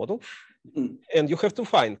 interacting model, and you have to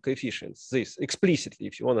find coefficients, this explicitly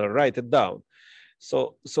if you want to write it down.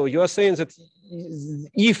 So you are saying that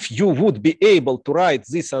if you would be able to write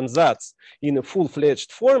this and that in a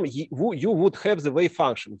full-fledged form, you would have the wave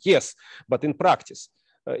function, yes, but in practice,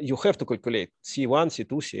 you have to calculate C1,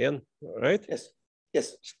 C2, Cn, right?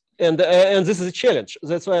 Yes. And this is a challenge.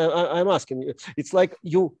 That's why I'm asking you. It's like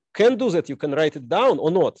you can do that. You can write it down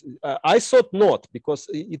or not. I thought not, because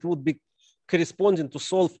it would be corresponding to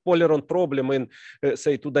solve polaron problem in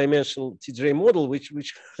say two-dimensional TJ model, which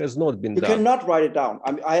has not been done. You cannot write it down.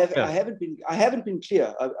 I mean, I haven't been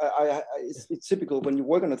clear. It's typical when you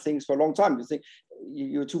work on things for a long time. You think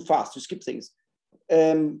you're too fast to skip things.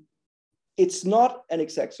 It's not an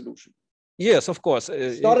exact solution. Yes, of course.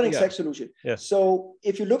 It's not an exact solution. Yeah. So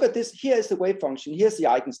if you look at this, here is the wave function. Here's the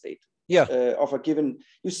eigenstate of a given.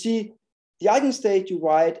 You see the eigenstate you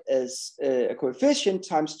write as a coefficient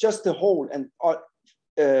times just the whole and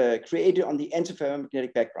created on the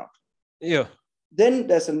antiferromagnetic background. Yeah. Then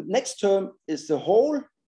there's a next term is the whole,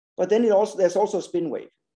 but then there's also a spin wave.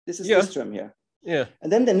 This is this term here. Yeah.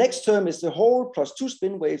 And then the next term is the whole plus 2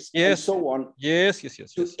 spin waves, Yes. and so on. Yes.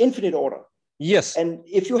 To infinite order. Yes. And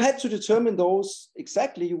if you had to determine those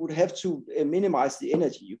exactly, you would have to minimize the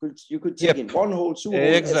energy. You could take in 1 hole, 2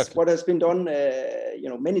 holes, exactly. what has been done,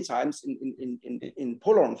 many times in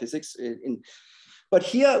polaron physics. But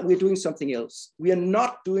here we're doing something else. We are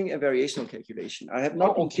not doing a variational calculation. I have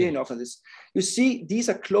not been clear enough on this. You see, these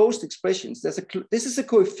are closed expressions. This is a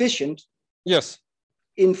coefficient. Yes.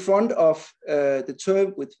 In front of the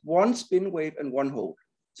term with 1 spin wave and 1 hole.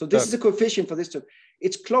 So this is a coefficient for this term.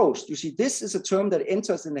 It's closed. You see, this is a term that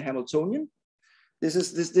enters in the Hamiltonian. This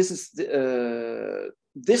is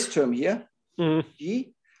this term here,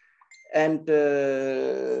 G, and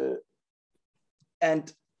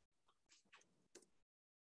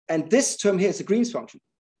this term here is a Green's function.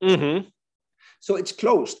 So it's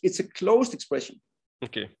closed. It's a closed expression.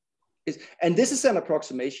 Okay. And this is an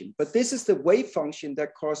approximation, but this is the wave function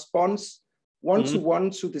that corresponds one-to-one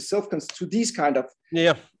to the to these kind of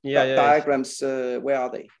diagrams. Where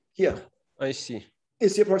are they? Here. I see.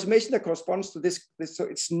 It's the approximation that corresponds to this. So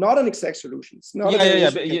it's not an exact solution. It's not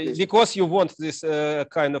because you want this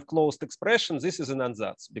kind of closed expression. This is an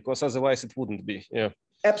ansatz, because otherwise it wouldn't be. Yeah.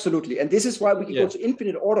 Absolutely, and this is why we can go to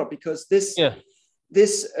infinite order, because this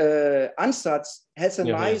ansatz has a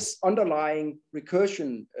nice underlying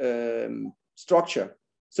recursion structure.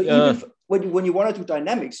 So even when you want to do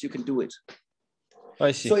dynamics, you can do it.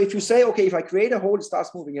 I see. So if you say, okay, if I create a hole, it starts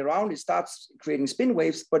moving around, it starts creating spin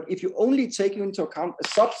waves. But if you only take into account a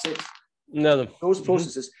subset of those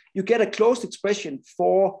processes, you get a closed expression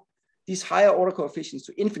for these higher order coefficients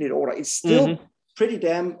to infinite order. It's still pretty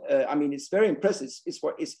damn, it's very impressive.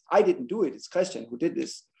 I didn't do it. It's Christian who did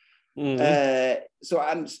this. So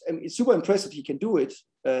it's super impressive he can do it.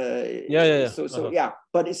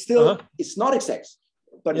 But it's still it's not exact,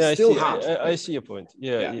 but it's still hard. I see your point.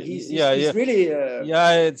 He's really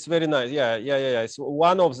it's very nice. It's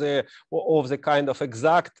one of the kind of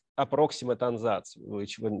exact approximate ansatz,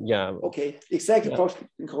 which exact approximate,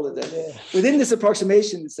 you can call it that. Within this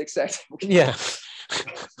approximation, it's exact.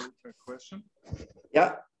 Question.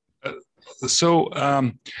 So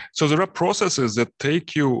there are processes that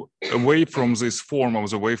take you away from this form of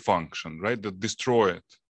the wave function, right? That destroy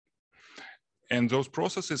it. And those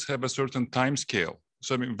processes have a certain time scale.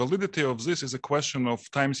 So validity of this is a question of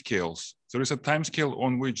time scales. There is a time scale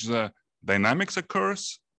on which the dynamics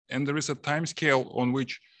occurs, and there is a time scale on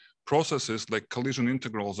which processes like collision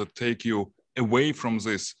integrals that take you away from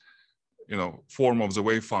this, form of the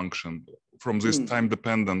wave function, from this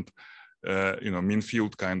time-dependent mean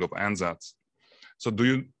field kind of ansatz. So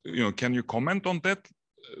can you comment on that?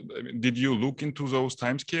 Did you look into those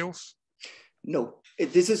timescales? No,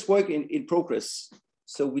 this is work in progress.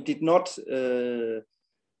 So we did not,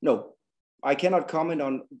 no, I cannot comment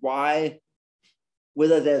on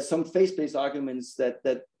whether there's some phase-based arguments that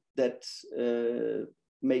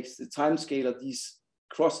makes the time scale of these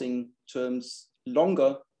crossing terms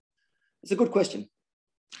longer. It's a good question.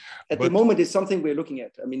 At the moment, it's something we're looking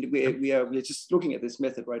at. We're just looking at this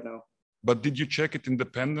method right now. But did you check it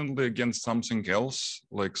independently against something else,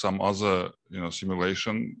 like some other,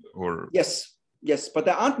 simulation or? Yes, but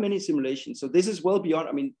there aren't many simulations. So this is well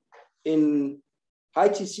beyond. In high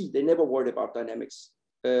TC, they never worried about dynamics.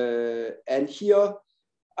 And here,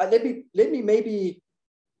 let me maybe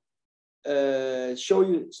show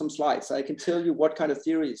you some slides. I can tell you what kind of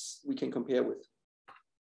theories we can compare with.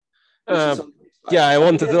 I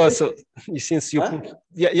wanted also, since you,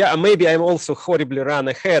 maybe I'm also horribly run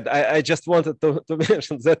ahead. I just wanted to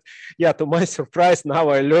mention that, to my surprise, now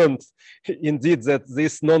I learned indeed that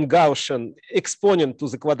this non-Gaussian exponent to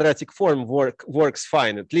the quadratic form works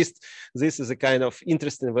fine. At least this is a kind of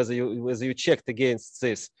interesting whether you checked against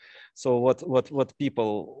this. So what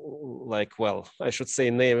people like, well, I should say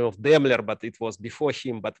name of Daimler, but it was before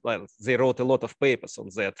him, but they wrote a lot of papers on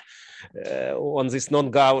that, on this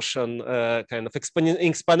non-Gaussian kind of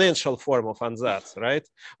exponential form of ansatz, right?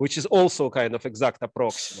 Which is also kind of exact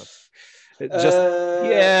approximate. Just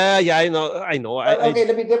I know.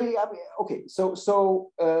 Okay, so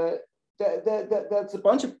that's a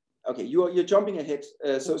bunch of. Okay, you're jumping ahead.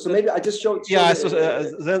 So maybe I just show.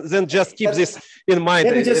 Then just keep this in mind.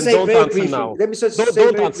 Let me just say don't very answer briefly. now. Let me just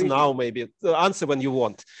don't answer now. Maybe answer when you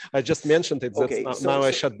want. I just mentioned it. Now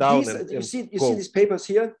I shut down. You see these papers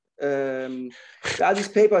here. There are these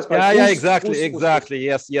papers. By exactly.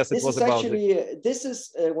 Yes. It was about actually this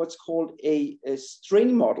is what's called a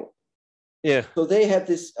string model. Yeah. So they have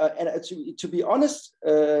this, and to be honest.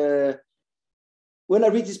 When I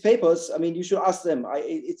read these papers, you should ask them.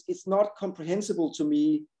 It's not comprehensible to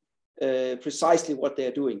me precisely what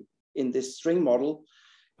they're doing in this string model.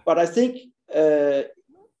 But I think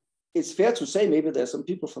it's fair to say maybe there's some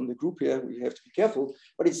people from the group here we have to be careful,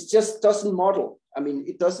 but it just doesn't model. I mean,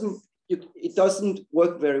 it doesn't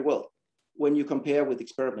work very well when you compare with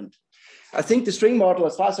experiment. I think the string model,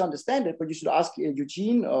 as far as I understand it, but you should ask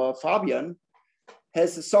Eugene or Fabian,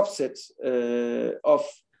 has a subset of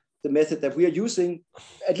the method that we are using.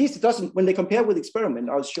 At least it doesn't, when they compare with experiment,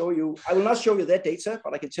 I'll show you, I will not show you their data,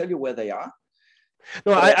 but I can tell you where they are.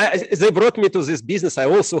 No, they brought me to this business. I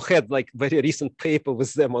also had like very recent paper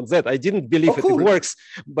with them on that. I didn't believe it works,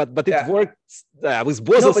 but it works with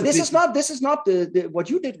both. No, but this is not the what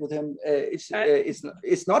you did with him.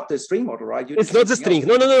 It's not the string model, right? It's not the string.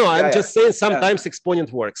 No. I'm just saying sometimes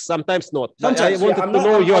exponent works, sometimes not. Sometimes, I wanted to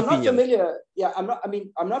know your opinion.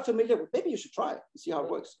 I'm not familiar with. Maybe you should try it and see how it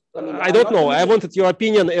works. I don't know. I wanted your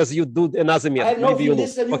opinion as you do another method. I have no view.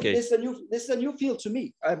 This is a new field to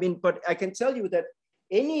me. I mean, but I can tell you that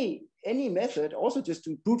any method, also just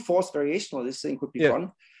to brute force variation of this thing could be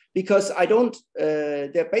fun, because I don't.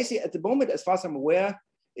 They're basically at the moment, as far as I'm aware,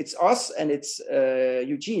 it's us and it's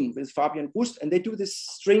Eugene with Fabian Brust, and they do this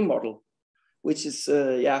string model, which is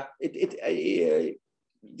you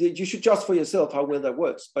should judge for yourself how well that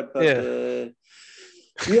works. But we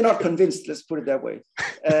are not convinced. Let's put it that way.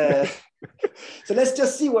 So let's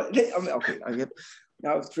just see what.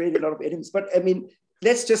 Now I've created a lot of items, but I mean,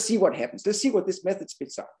 let's just see what happens. Let's see what this method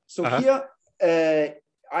spits out. So here, I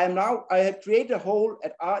have created a hole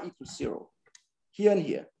at r equals 0, here and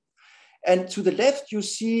here. And to the left, you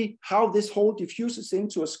see how this hole diffuses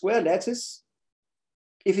into a square lattice.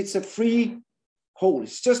 If it's a free hole,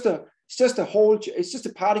 it's just a hole. It's just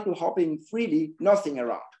a particle hopping freely, nothing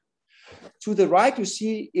around. To the right, you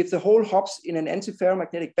see if the hole hops in an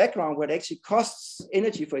antiferromagnetic background where it actually costs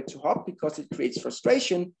energy for it to hop because it creates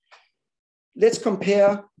frustration. Let's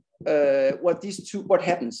compare what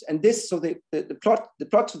happens. And this, so the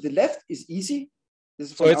plot to the left is easy.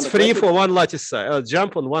 This is so it's free for one lattice side,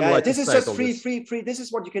 jump on one lattice side. This is just free. This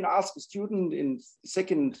is what you can ask a student in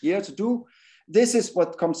second year to do. This is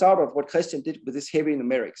what comes out of what Christian did with this heavy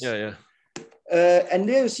numerics. And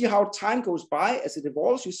there you see how time goes by as it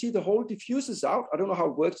evolves. You see the hole diffuses out. I don't know how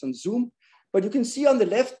it works on Zoom, but you can see on the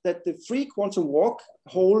left that the free quantum walk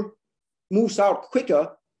hole moves out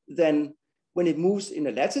quicker than when it moves in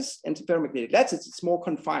a lattice, antiferromagnetic lattice. It's more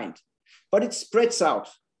confined, but it spreads out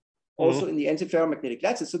also in the antiferromagnetic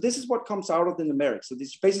lattice. So this is what comes out of the numerics. So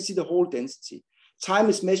this basically the hole density. Time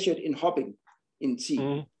is measured in hopping in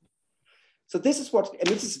T. So this is what, and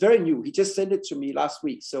this is very new. He just sent it to me last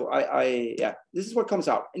week. So this is what comes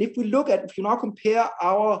out. And if you now compare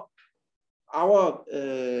our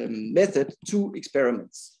method to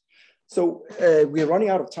experiments. So we are running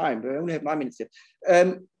out of time. We only have 9 minutes left.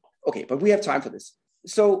 Okay, but we have time for this.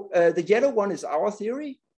 So the yellow one is our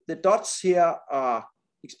theory. The dots here are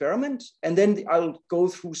experiment. And then I'll go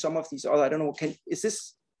through some of these other, I don't know, is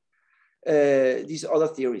this these other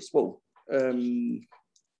theories? Whoa.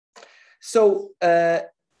 So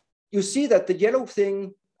you see that the yellow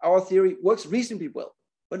thing, our theory, works reasonably well.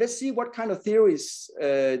 But let's see what kind of theories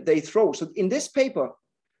they throw. So in this paper,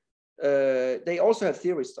 they also have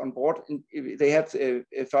theorists on board. They have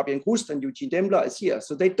Fabian Brust and Eugene Dembler is here.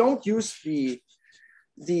 So they don't use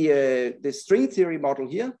the string theory model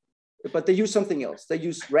here, but they use something else. They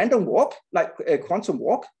use random walk, like quantum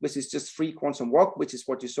walk, which is just free quantum walk, which is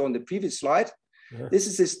what you saw in the previous slide. This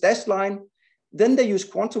is this dashed line. Then they use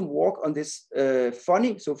quantum walk on this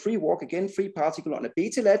so free walk again, free particle on a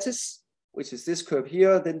beta lattice, which is this curve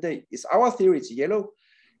here. Then it's our theory, it's yellow.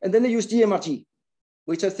 And then they use DMRG,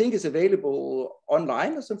 which I think is available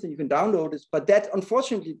online or something, you can download it. But that,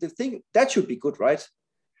 unfortunately, the thing, that should be good, right?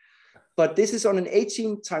 But this is on an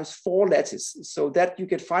 18×4 lattice, so that you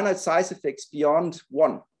get finite size effects beyond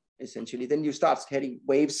 1, essentially. Then you start getting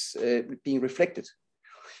waves being reflected.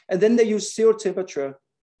 And then they use zero temperature,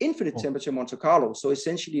 infinite temperature Monte Carlo, so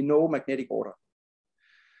essentially no magnetic order.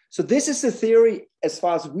 So this is the theory, as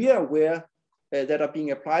far as we are aware, that are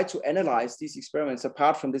being applied to analyze these experiments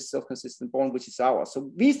apart from this self-consistent bond, which is ours. So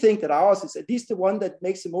we think that ours is at least the one that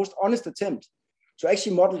makes the most honest attempt to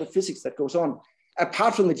actually model the physics that goes on,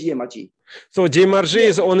 apart from the GMRG. So GMRG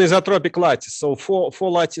is on isotropic lattice. So four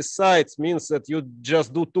lattice sides means that you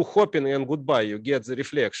just do 2 hopping and goodbye, you get the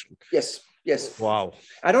reflection. Yes. Yes. Wow.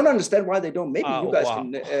 I don't understand why they don't. Maybe you guys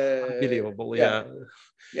can. Unbelievable. Yeah.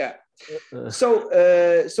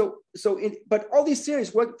 But all these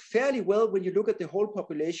theories work fairly well when you look at the whole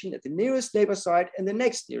population at the nearest neighbor site and the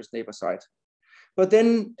next nearest neighbor site. But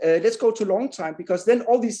then let's go to long time, because then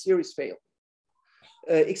all these theories fail.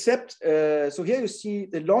 Except, so here you see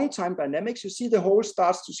the long time dynamics. You see the hole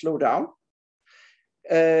starts to slow down.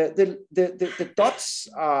 The dots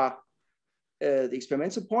are the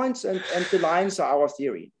experimental points, and the lines are our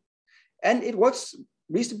theory. And it works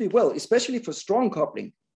reasonably well, especially for strong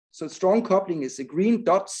coupling. So strong coupling is the green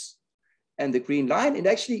dots and the green line. It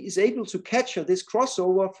actually is able to capture this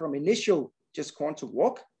crossover from initial just quantum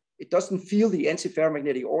walk. It doesn't feel the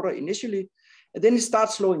antiferromagnetic order initially, and then it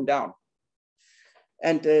starts slowing down.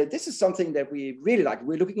 And this is something that we really like.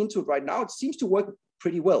 We're looking into it right now. It seems to work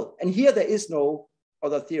pretty well. And here there is no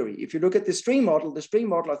other theory. If you look at the string model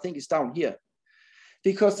I think is down here,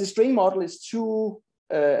 because the string model is too,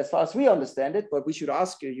 as far as we understand it, but we should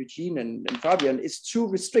ask Eugene and Fabian, it's too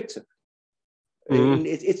restrictive.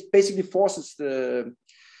 It basically forces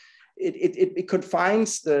it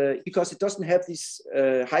confines because it doesn't have this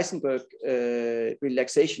Heisenberg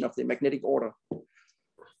relaxation of the magnetic order.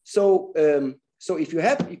 So if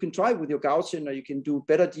you can try with your Gaussian, or you can do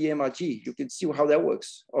better DMRG, you can see how that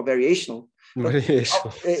works, or variational.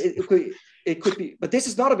 It could be, but this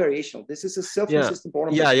is not a variational. This is a self-consistent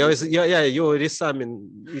Born. You resumming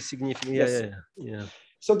is significant. Yeah.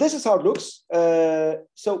 So this is how it looks.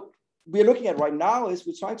 So we're looking at right now is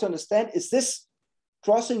we're trying to understand, is this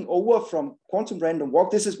crossing over from quantum random walk?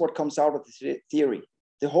 This is what comes out of the theory.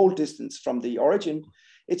 The whole distance from the origin,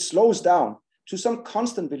 it slows down to some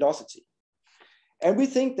constant velocity. And we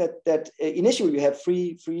think that initially you have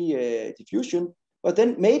free diffusion, but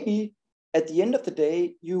then maybe at the end of the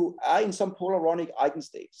day, you are in some polaronic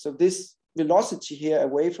eigenstate. So this velocity here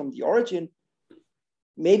away from the origin,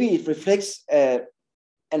 maybe it reflects an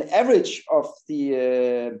average of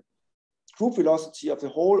the group velocity of the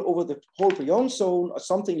whole over the whole Brion zone, or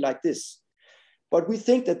something like this. But we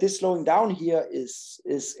think that this slowing down here is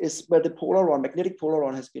where the polaron, magnetic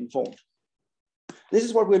polaron, has been formed. This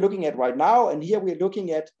is what we're looking at right now. And here we're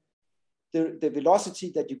looking at the velocity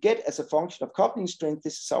that you get as a function of coupling strength.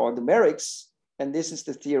 This is our numerics, and this is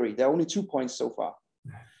the theory. There are only 2 points so far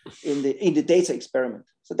in the data experiment.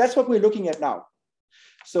 So that's what we're looking at now.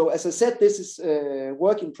 So as I said, this is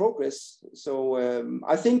work in progress. So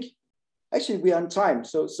I think actually we are on time.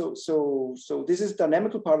 So this is the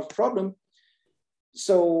dynamical part of the problem.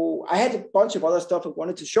 So I had a bunch of other stuff I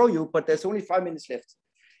wanted to show you, but there's only 5 minutes left.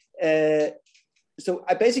 So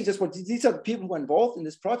I basically just want, these are the people who are involved in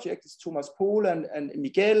this project. It's Thomas Pohl and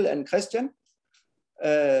Miguel and Christian.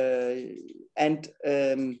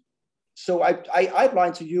 So I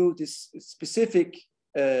outlined to you this specific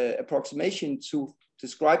approximation to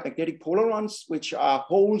describe magnetic polarons, which are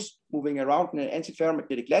holes moving around in an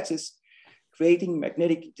antiferromagnetic lattice, creating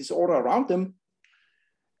magnetic disorder around them.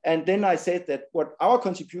 And then I said that what our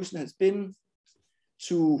contribution has been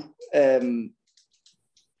to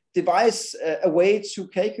devise a way to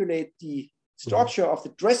calculate the structure of the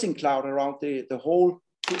dressing cloud around the whole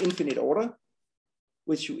to infinite order,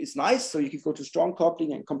 which is nice. So you can go to strong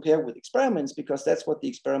coupling and compare with experiments, because that's what the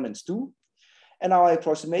experiments do. And our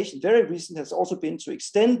approximation, very recent, has also been to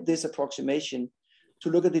extend this approximation to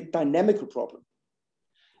look at the dynamical problem.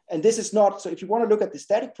 And this is not, so if you want to look at the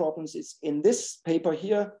static problems, it's in this paper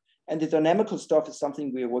here, and the dynamical stuff is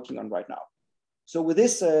something we are working on right now. So with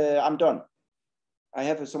this, I'm done. I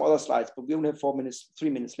have some other slides, but we only have 3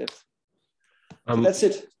 minutes left. So that's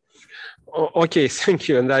it. Okay, thank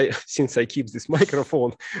you. And since I keep this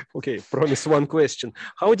microphone, okay, promise one question.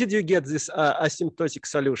 How did you get this asymptotic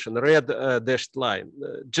solution, red dashed line?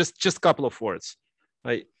 Just a couple of words.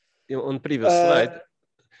 On previous slide,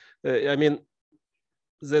 I mean,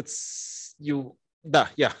 that's you.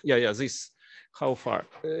 Yeah. This, how far?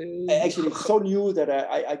 Actually, it's so new that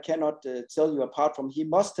I cannot tell you apart from, he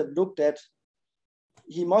must have looked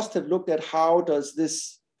at how does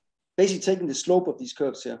this, basically taking the slope of these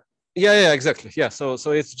curves here. Yeah, exactly. Yeah, so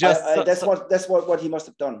it's just that's what he must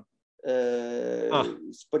have done.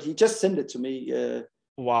 But he just sent it to me.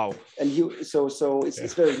 Wow. And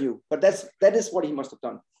it's very new. But that is what he must have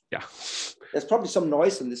done. Yeah. There's probably some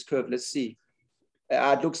noise on this curve. Let's see.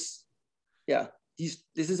 It looks, yeah.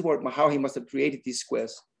 This is how he must have created these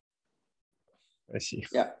squares. I see.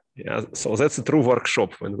 Yeah. Yeah. So that's a true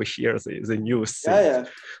workshop when we hear the news. Yeah.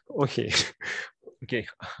 Okay. Okay.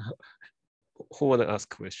 Who want to ask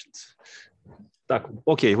questions?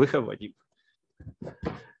 Okay, we have Vadim.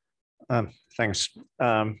 Thanks.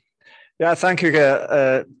 Yeah, thank you.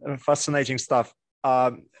 Fascinating stuff.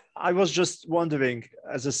 I was just wondering,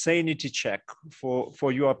 as a sanity check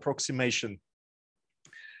for your approximation,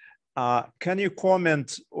 can you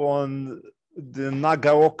comment on the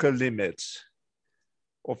Nagaoka limit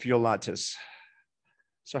of your lattice?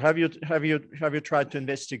 So have you tried to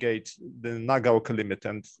investigate the Nagaoka limit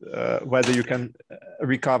and whether you can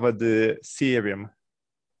recover the theorem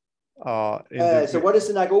So what is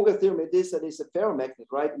the Nagoga theorem? It is that it's a ferromagnet,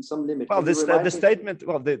 right? In some limit. Well, the statement,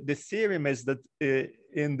 well, the theorem is that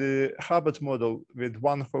in the Hubbard model with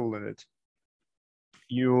one hole in it,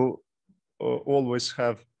 you always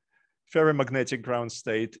have ferromagnetic ground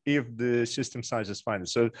state if the system size is finite.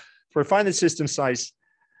 So for a finite system size,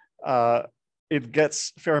 it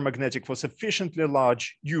gets ferromagnetic for sufficiently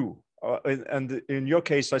large U. And in your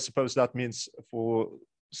case, I suppose that means for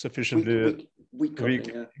sufficiently weak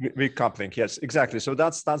coupling. Yes, exactly. So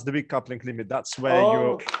that's the weak coupling limit. That's where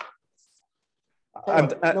you're.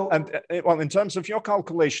 And well, in terms of your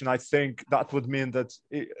calculation, I think that would mean that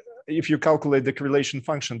if you calculate the correlation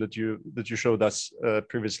function that you showed us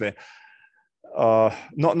previously,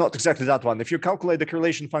 not exactly that one. If you calculate the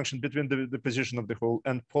correlation function between the position of the hole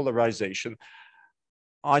and polarization,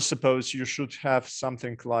 I suppose you should have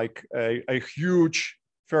something like a huge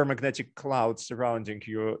ferromagnetic cloud surrounding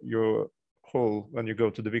your hole when you go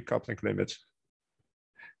to the weak coupling limit.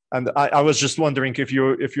 And I was just wondering if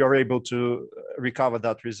you're able to recover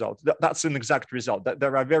that result. That's an exact result.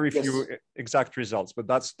 There are very few exact results, but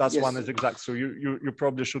that's one is exact. So you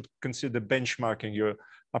probably should consider benchmarking your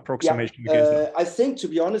approximation. I think, to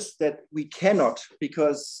be honest, that we cannot,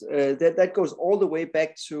 because that goes all the way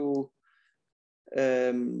back to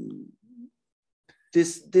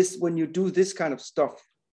this when you do this kind of stuff.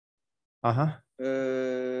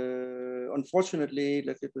 Unfortunately,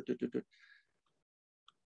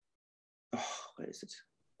 where is it?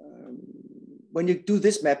 When you do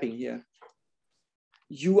this mapping here,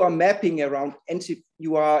 you are mapping around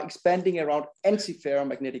you are expanding around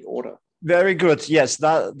antiferromagnetic order. Very good. Yes,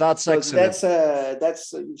 that's so excellent.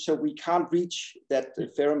 That's so we can't reach that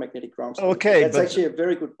ferromagnetic ground state. Okay, that's actually a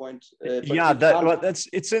very good point.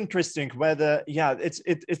 It's interesting whether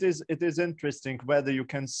it is interesting whether you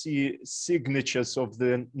can see signatures of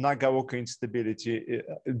the Nagaoka instability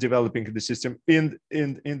developing in the system in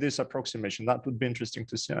this approximation. That would be interesting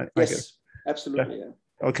to see. I guess. Absolutely. Yeah.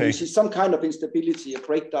 Okay. So you see some kind of instability, a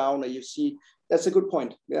breakdown, or you see that's a good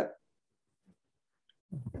point. Yeah.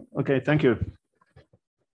 Okay, thank you.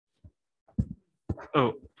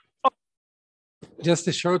 Oh, just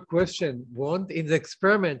a short question. In the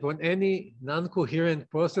experiment, when any non-coherent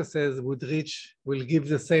processes will give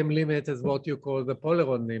the same limit as what you call the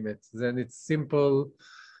polaron limit, then it's simple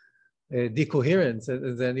decoherence,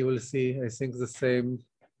 and then you will see, I think, the same.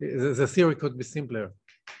 The theory could be simpler.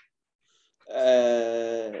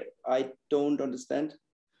 I don't understand.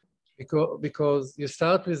 Because you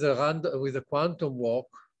start with a quantum walk,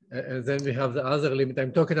 and then we have the other limit.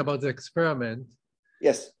 I'm talking about the experiment.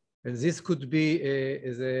 Yes. And this could be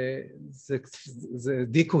the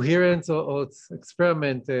decoherence or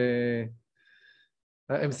experiment.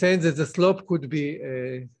 I'm saying that the slope could be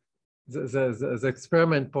the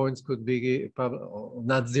experiment points could be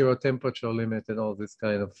not zero temperature limit and all this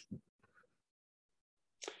kind of.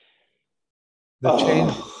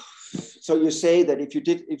 Change. So you say that if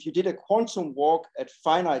you did a quantum walk at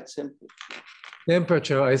finite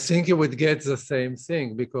temperature, I think you would get the same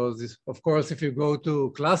thing, because of course, if you go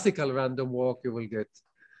to classical random walk, you will get.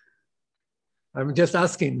 I'm just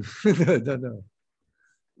asking. I don't know.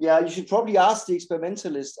 Yeah, you should probably ask the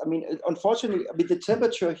experimentalist. I mean, unfortunately, the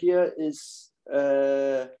temperature here is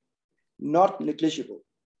not negligible.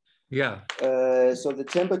 Yeah. So the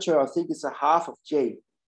temperature, I think, is a half of J.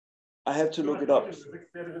 I have to look it up.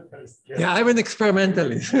 Yeah, I'm an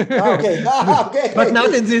experimentalist. Okay. Okay. But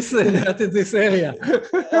not in this area.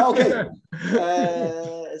 Okay.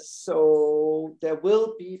 So there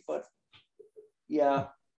will be, but yeah,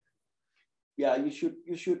 you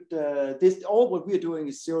should. This all what we're doing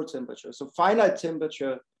is zero temperature. So finite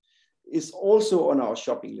temperature is also on our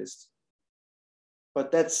shopping list, but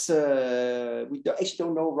that's we actually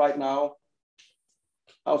don't know right now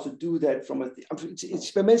how to do that from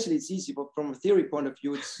experimentally it's easy, but from a theory point of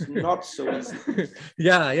view, it's not so easy.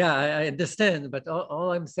 Yeah, I understand, but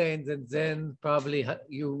all I'm saying that then probably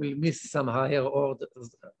you will miss some higher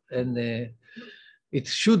orders, and it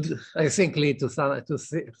should, I think, lead to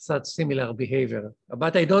such similar behavior.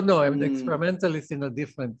 But I don't know. I'm an experimentalist in a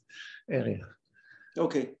different area.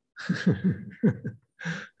 Okay.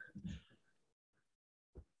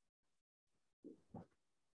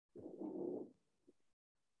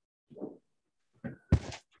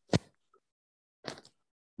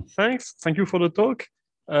 Thanks. Thank you for the talk.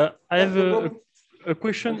 I have a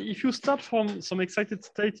question. If you start from some excited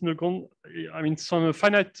state in the ground, I mean, some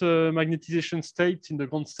finite magnetization state in the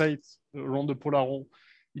ground state around the polaron,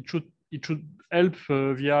 it should help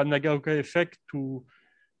via Nagaoka effect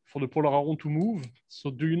for the polaron to move.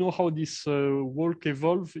 So do you know how this walk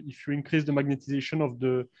evolve if you increase the magnetization of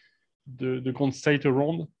the ground state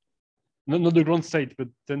around? not the ground state, but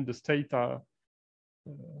then the state are.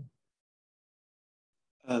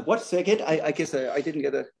 What second? I guess I didn't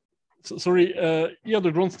get a. So, sorry, here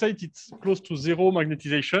the ground state, it's close to zero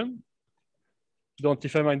magnetization, the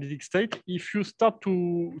antiferromagnetic state. If you start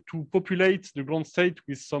to populate the ground state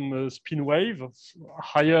with some spin wave,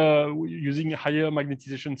 using a higher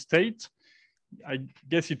magnetization state, I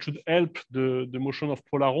guess it should help the motion of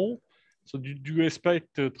polarons. So do you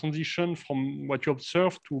expect a transition from what you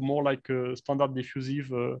observe to more like a standard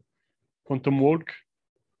diffusive quantum walk?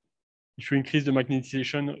 If you increase the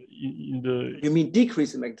magnetization in the... You mean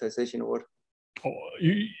decrease the magnetization or what?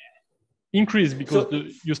 You increase because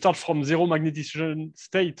you start from zero magnetization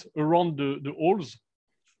state around the holes.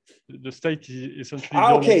 The state is essentially...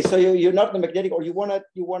 okay, so you're not in the magnetic, or you wanna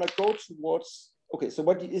go towards... Okay, so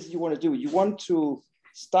what is you want to do? You want to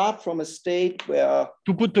start from a state where...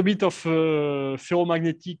 To put a bit of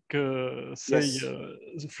ferromagnetic, say,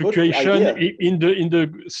 yes. fluctuation in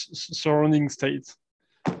the surrounding state.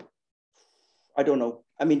 I don't know.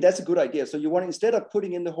 I mean, that's a good idea. So you want, instead of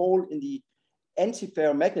putting in the hole in the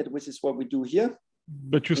antiferromagnet, which is what we do here.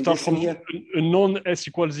 But you start from a non-S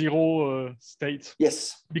equals 0 state.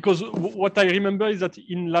 Yes. Because what I remember is that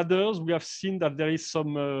in ladders, we have seen that there is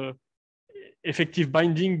some effective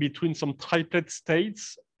binding between some triplet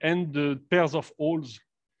states and the pairs of holes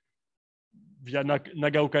via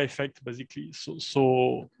Nagaoka effect, basically.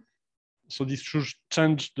 So this should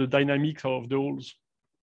change the dynamics of the holes.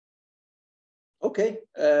 Okay.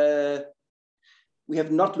 We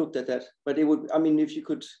have not looked at that, but it would, I mean, if you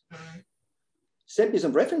could send me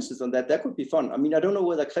some references on that, that could be fun. I mean, I don't know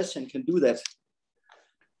whether Christian can do that,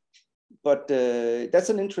 but that's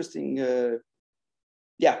an interesting,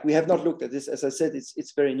 yeah, we have not looked at this. As I said,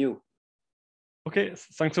 it's very new. Okay,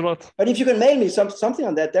 thanks a lot. But if you can mail me something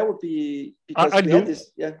on that, that would be, because I we do. had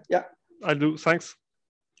this, yeah. I do, thanks.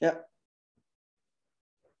 Yeah.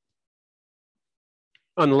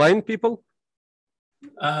 Online people?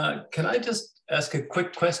 Can I just ask a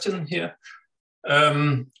quick question here?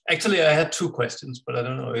 Actually, I had two questions, but I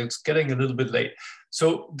don't know, it's getting a little bit late.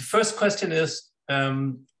 So the first question is,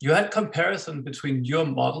 you had comparison between your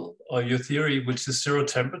model or your theory, which is zero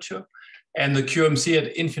temperature, and the QMC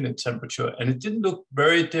at infinite temperature, and it didn't look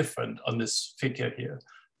very different on this figure here.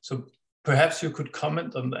 So perhaps you could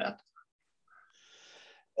comment on that.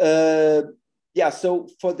 Yeah, so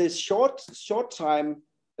for this short time,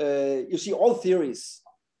 you see all theories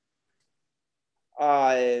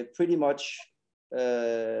are pretty much,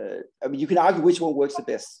 I mean, you can argue which one works the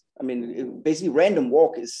best. I mean, basically random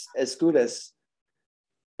walk is as good as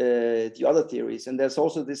the other theories. And there's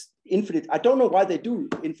also this infinite, I don't know why they do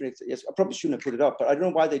infinite, yes, I probably shouldn't have put it up, but I don't know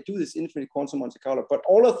why they do this infinite quantum Monte Carlo, but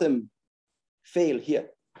all of them fail here.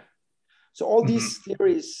 So all these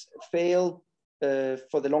theories fail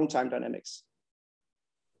for the long time dynamics.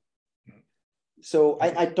 So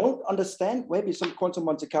I don't understand, maybe some quantum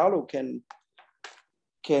Monte Carlo can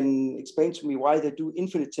explain to me why they do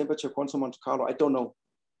infinite temperature quantum Monte Carlo. I don't know.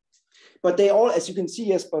 But they all, as you can see,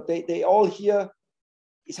 yes, but they all here,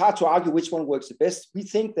 it's hard to argue which one works the best. We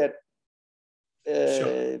think that,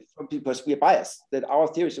 because we are biased, that our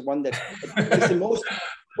theory is the one that is the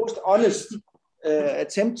most honest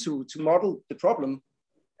attempt to model the problem,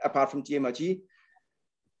 apart from DMRG.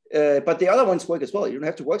 But the other ones work as well. You don't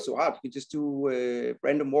have to work so hard. You can just do a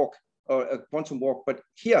random walk or a quantum walk. But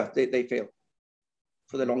here they fail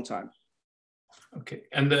for the long time. Okay.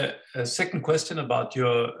 And the second question about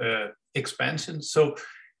your expansion. So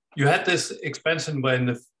you had this expansion where in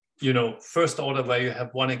the first order where you have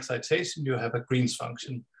one excitation, you have a Green's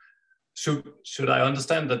function. Should I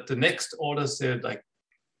understand that the next orders like?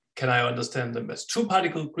 Can I understand them as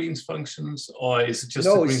two-particle Green's functions, or is it just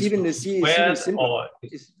no? It's even simpler.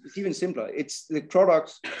 It's even simpler. It's the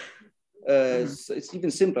product. It's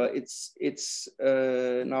even simpler. It's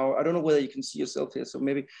now I don't know whether you can see yourself here. So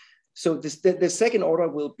maybe the second order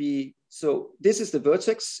will be, so this is the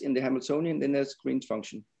vertex in the Hamiltonian. Then there's Green's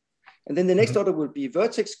function, and then the next order will be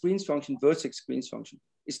vertex Green's function, vertex Green's function.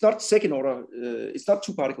 It's not second order. It's not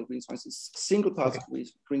two-particle Green's function. It's single particle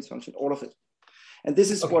Green's function. All of it. And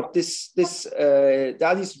this is what there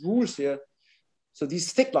are these rules here. So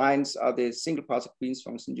these thick lines are the single particle Green's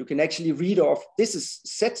function. You can actually read off, this is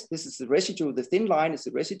set, this is the residue, the thin line is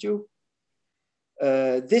the residue.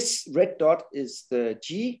 This red dot is the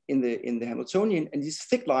G in the Hamiltonian, and these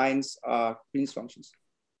thick lines are Green's functions.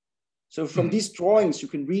 So from these drawings, you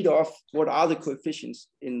can read off what are the coefficients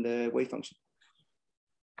in the wave function.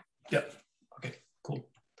 Yeah, okay, cool,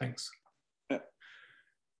 thanks.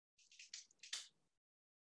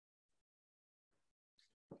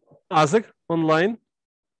 Isaac, online.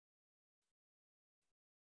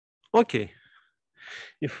 Okay.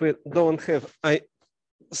 If we don't have, I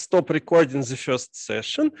stop recording the first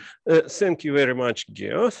session. Thank you very much,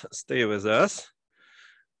 Georg. Stay with us.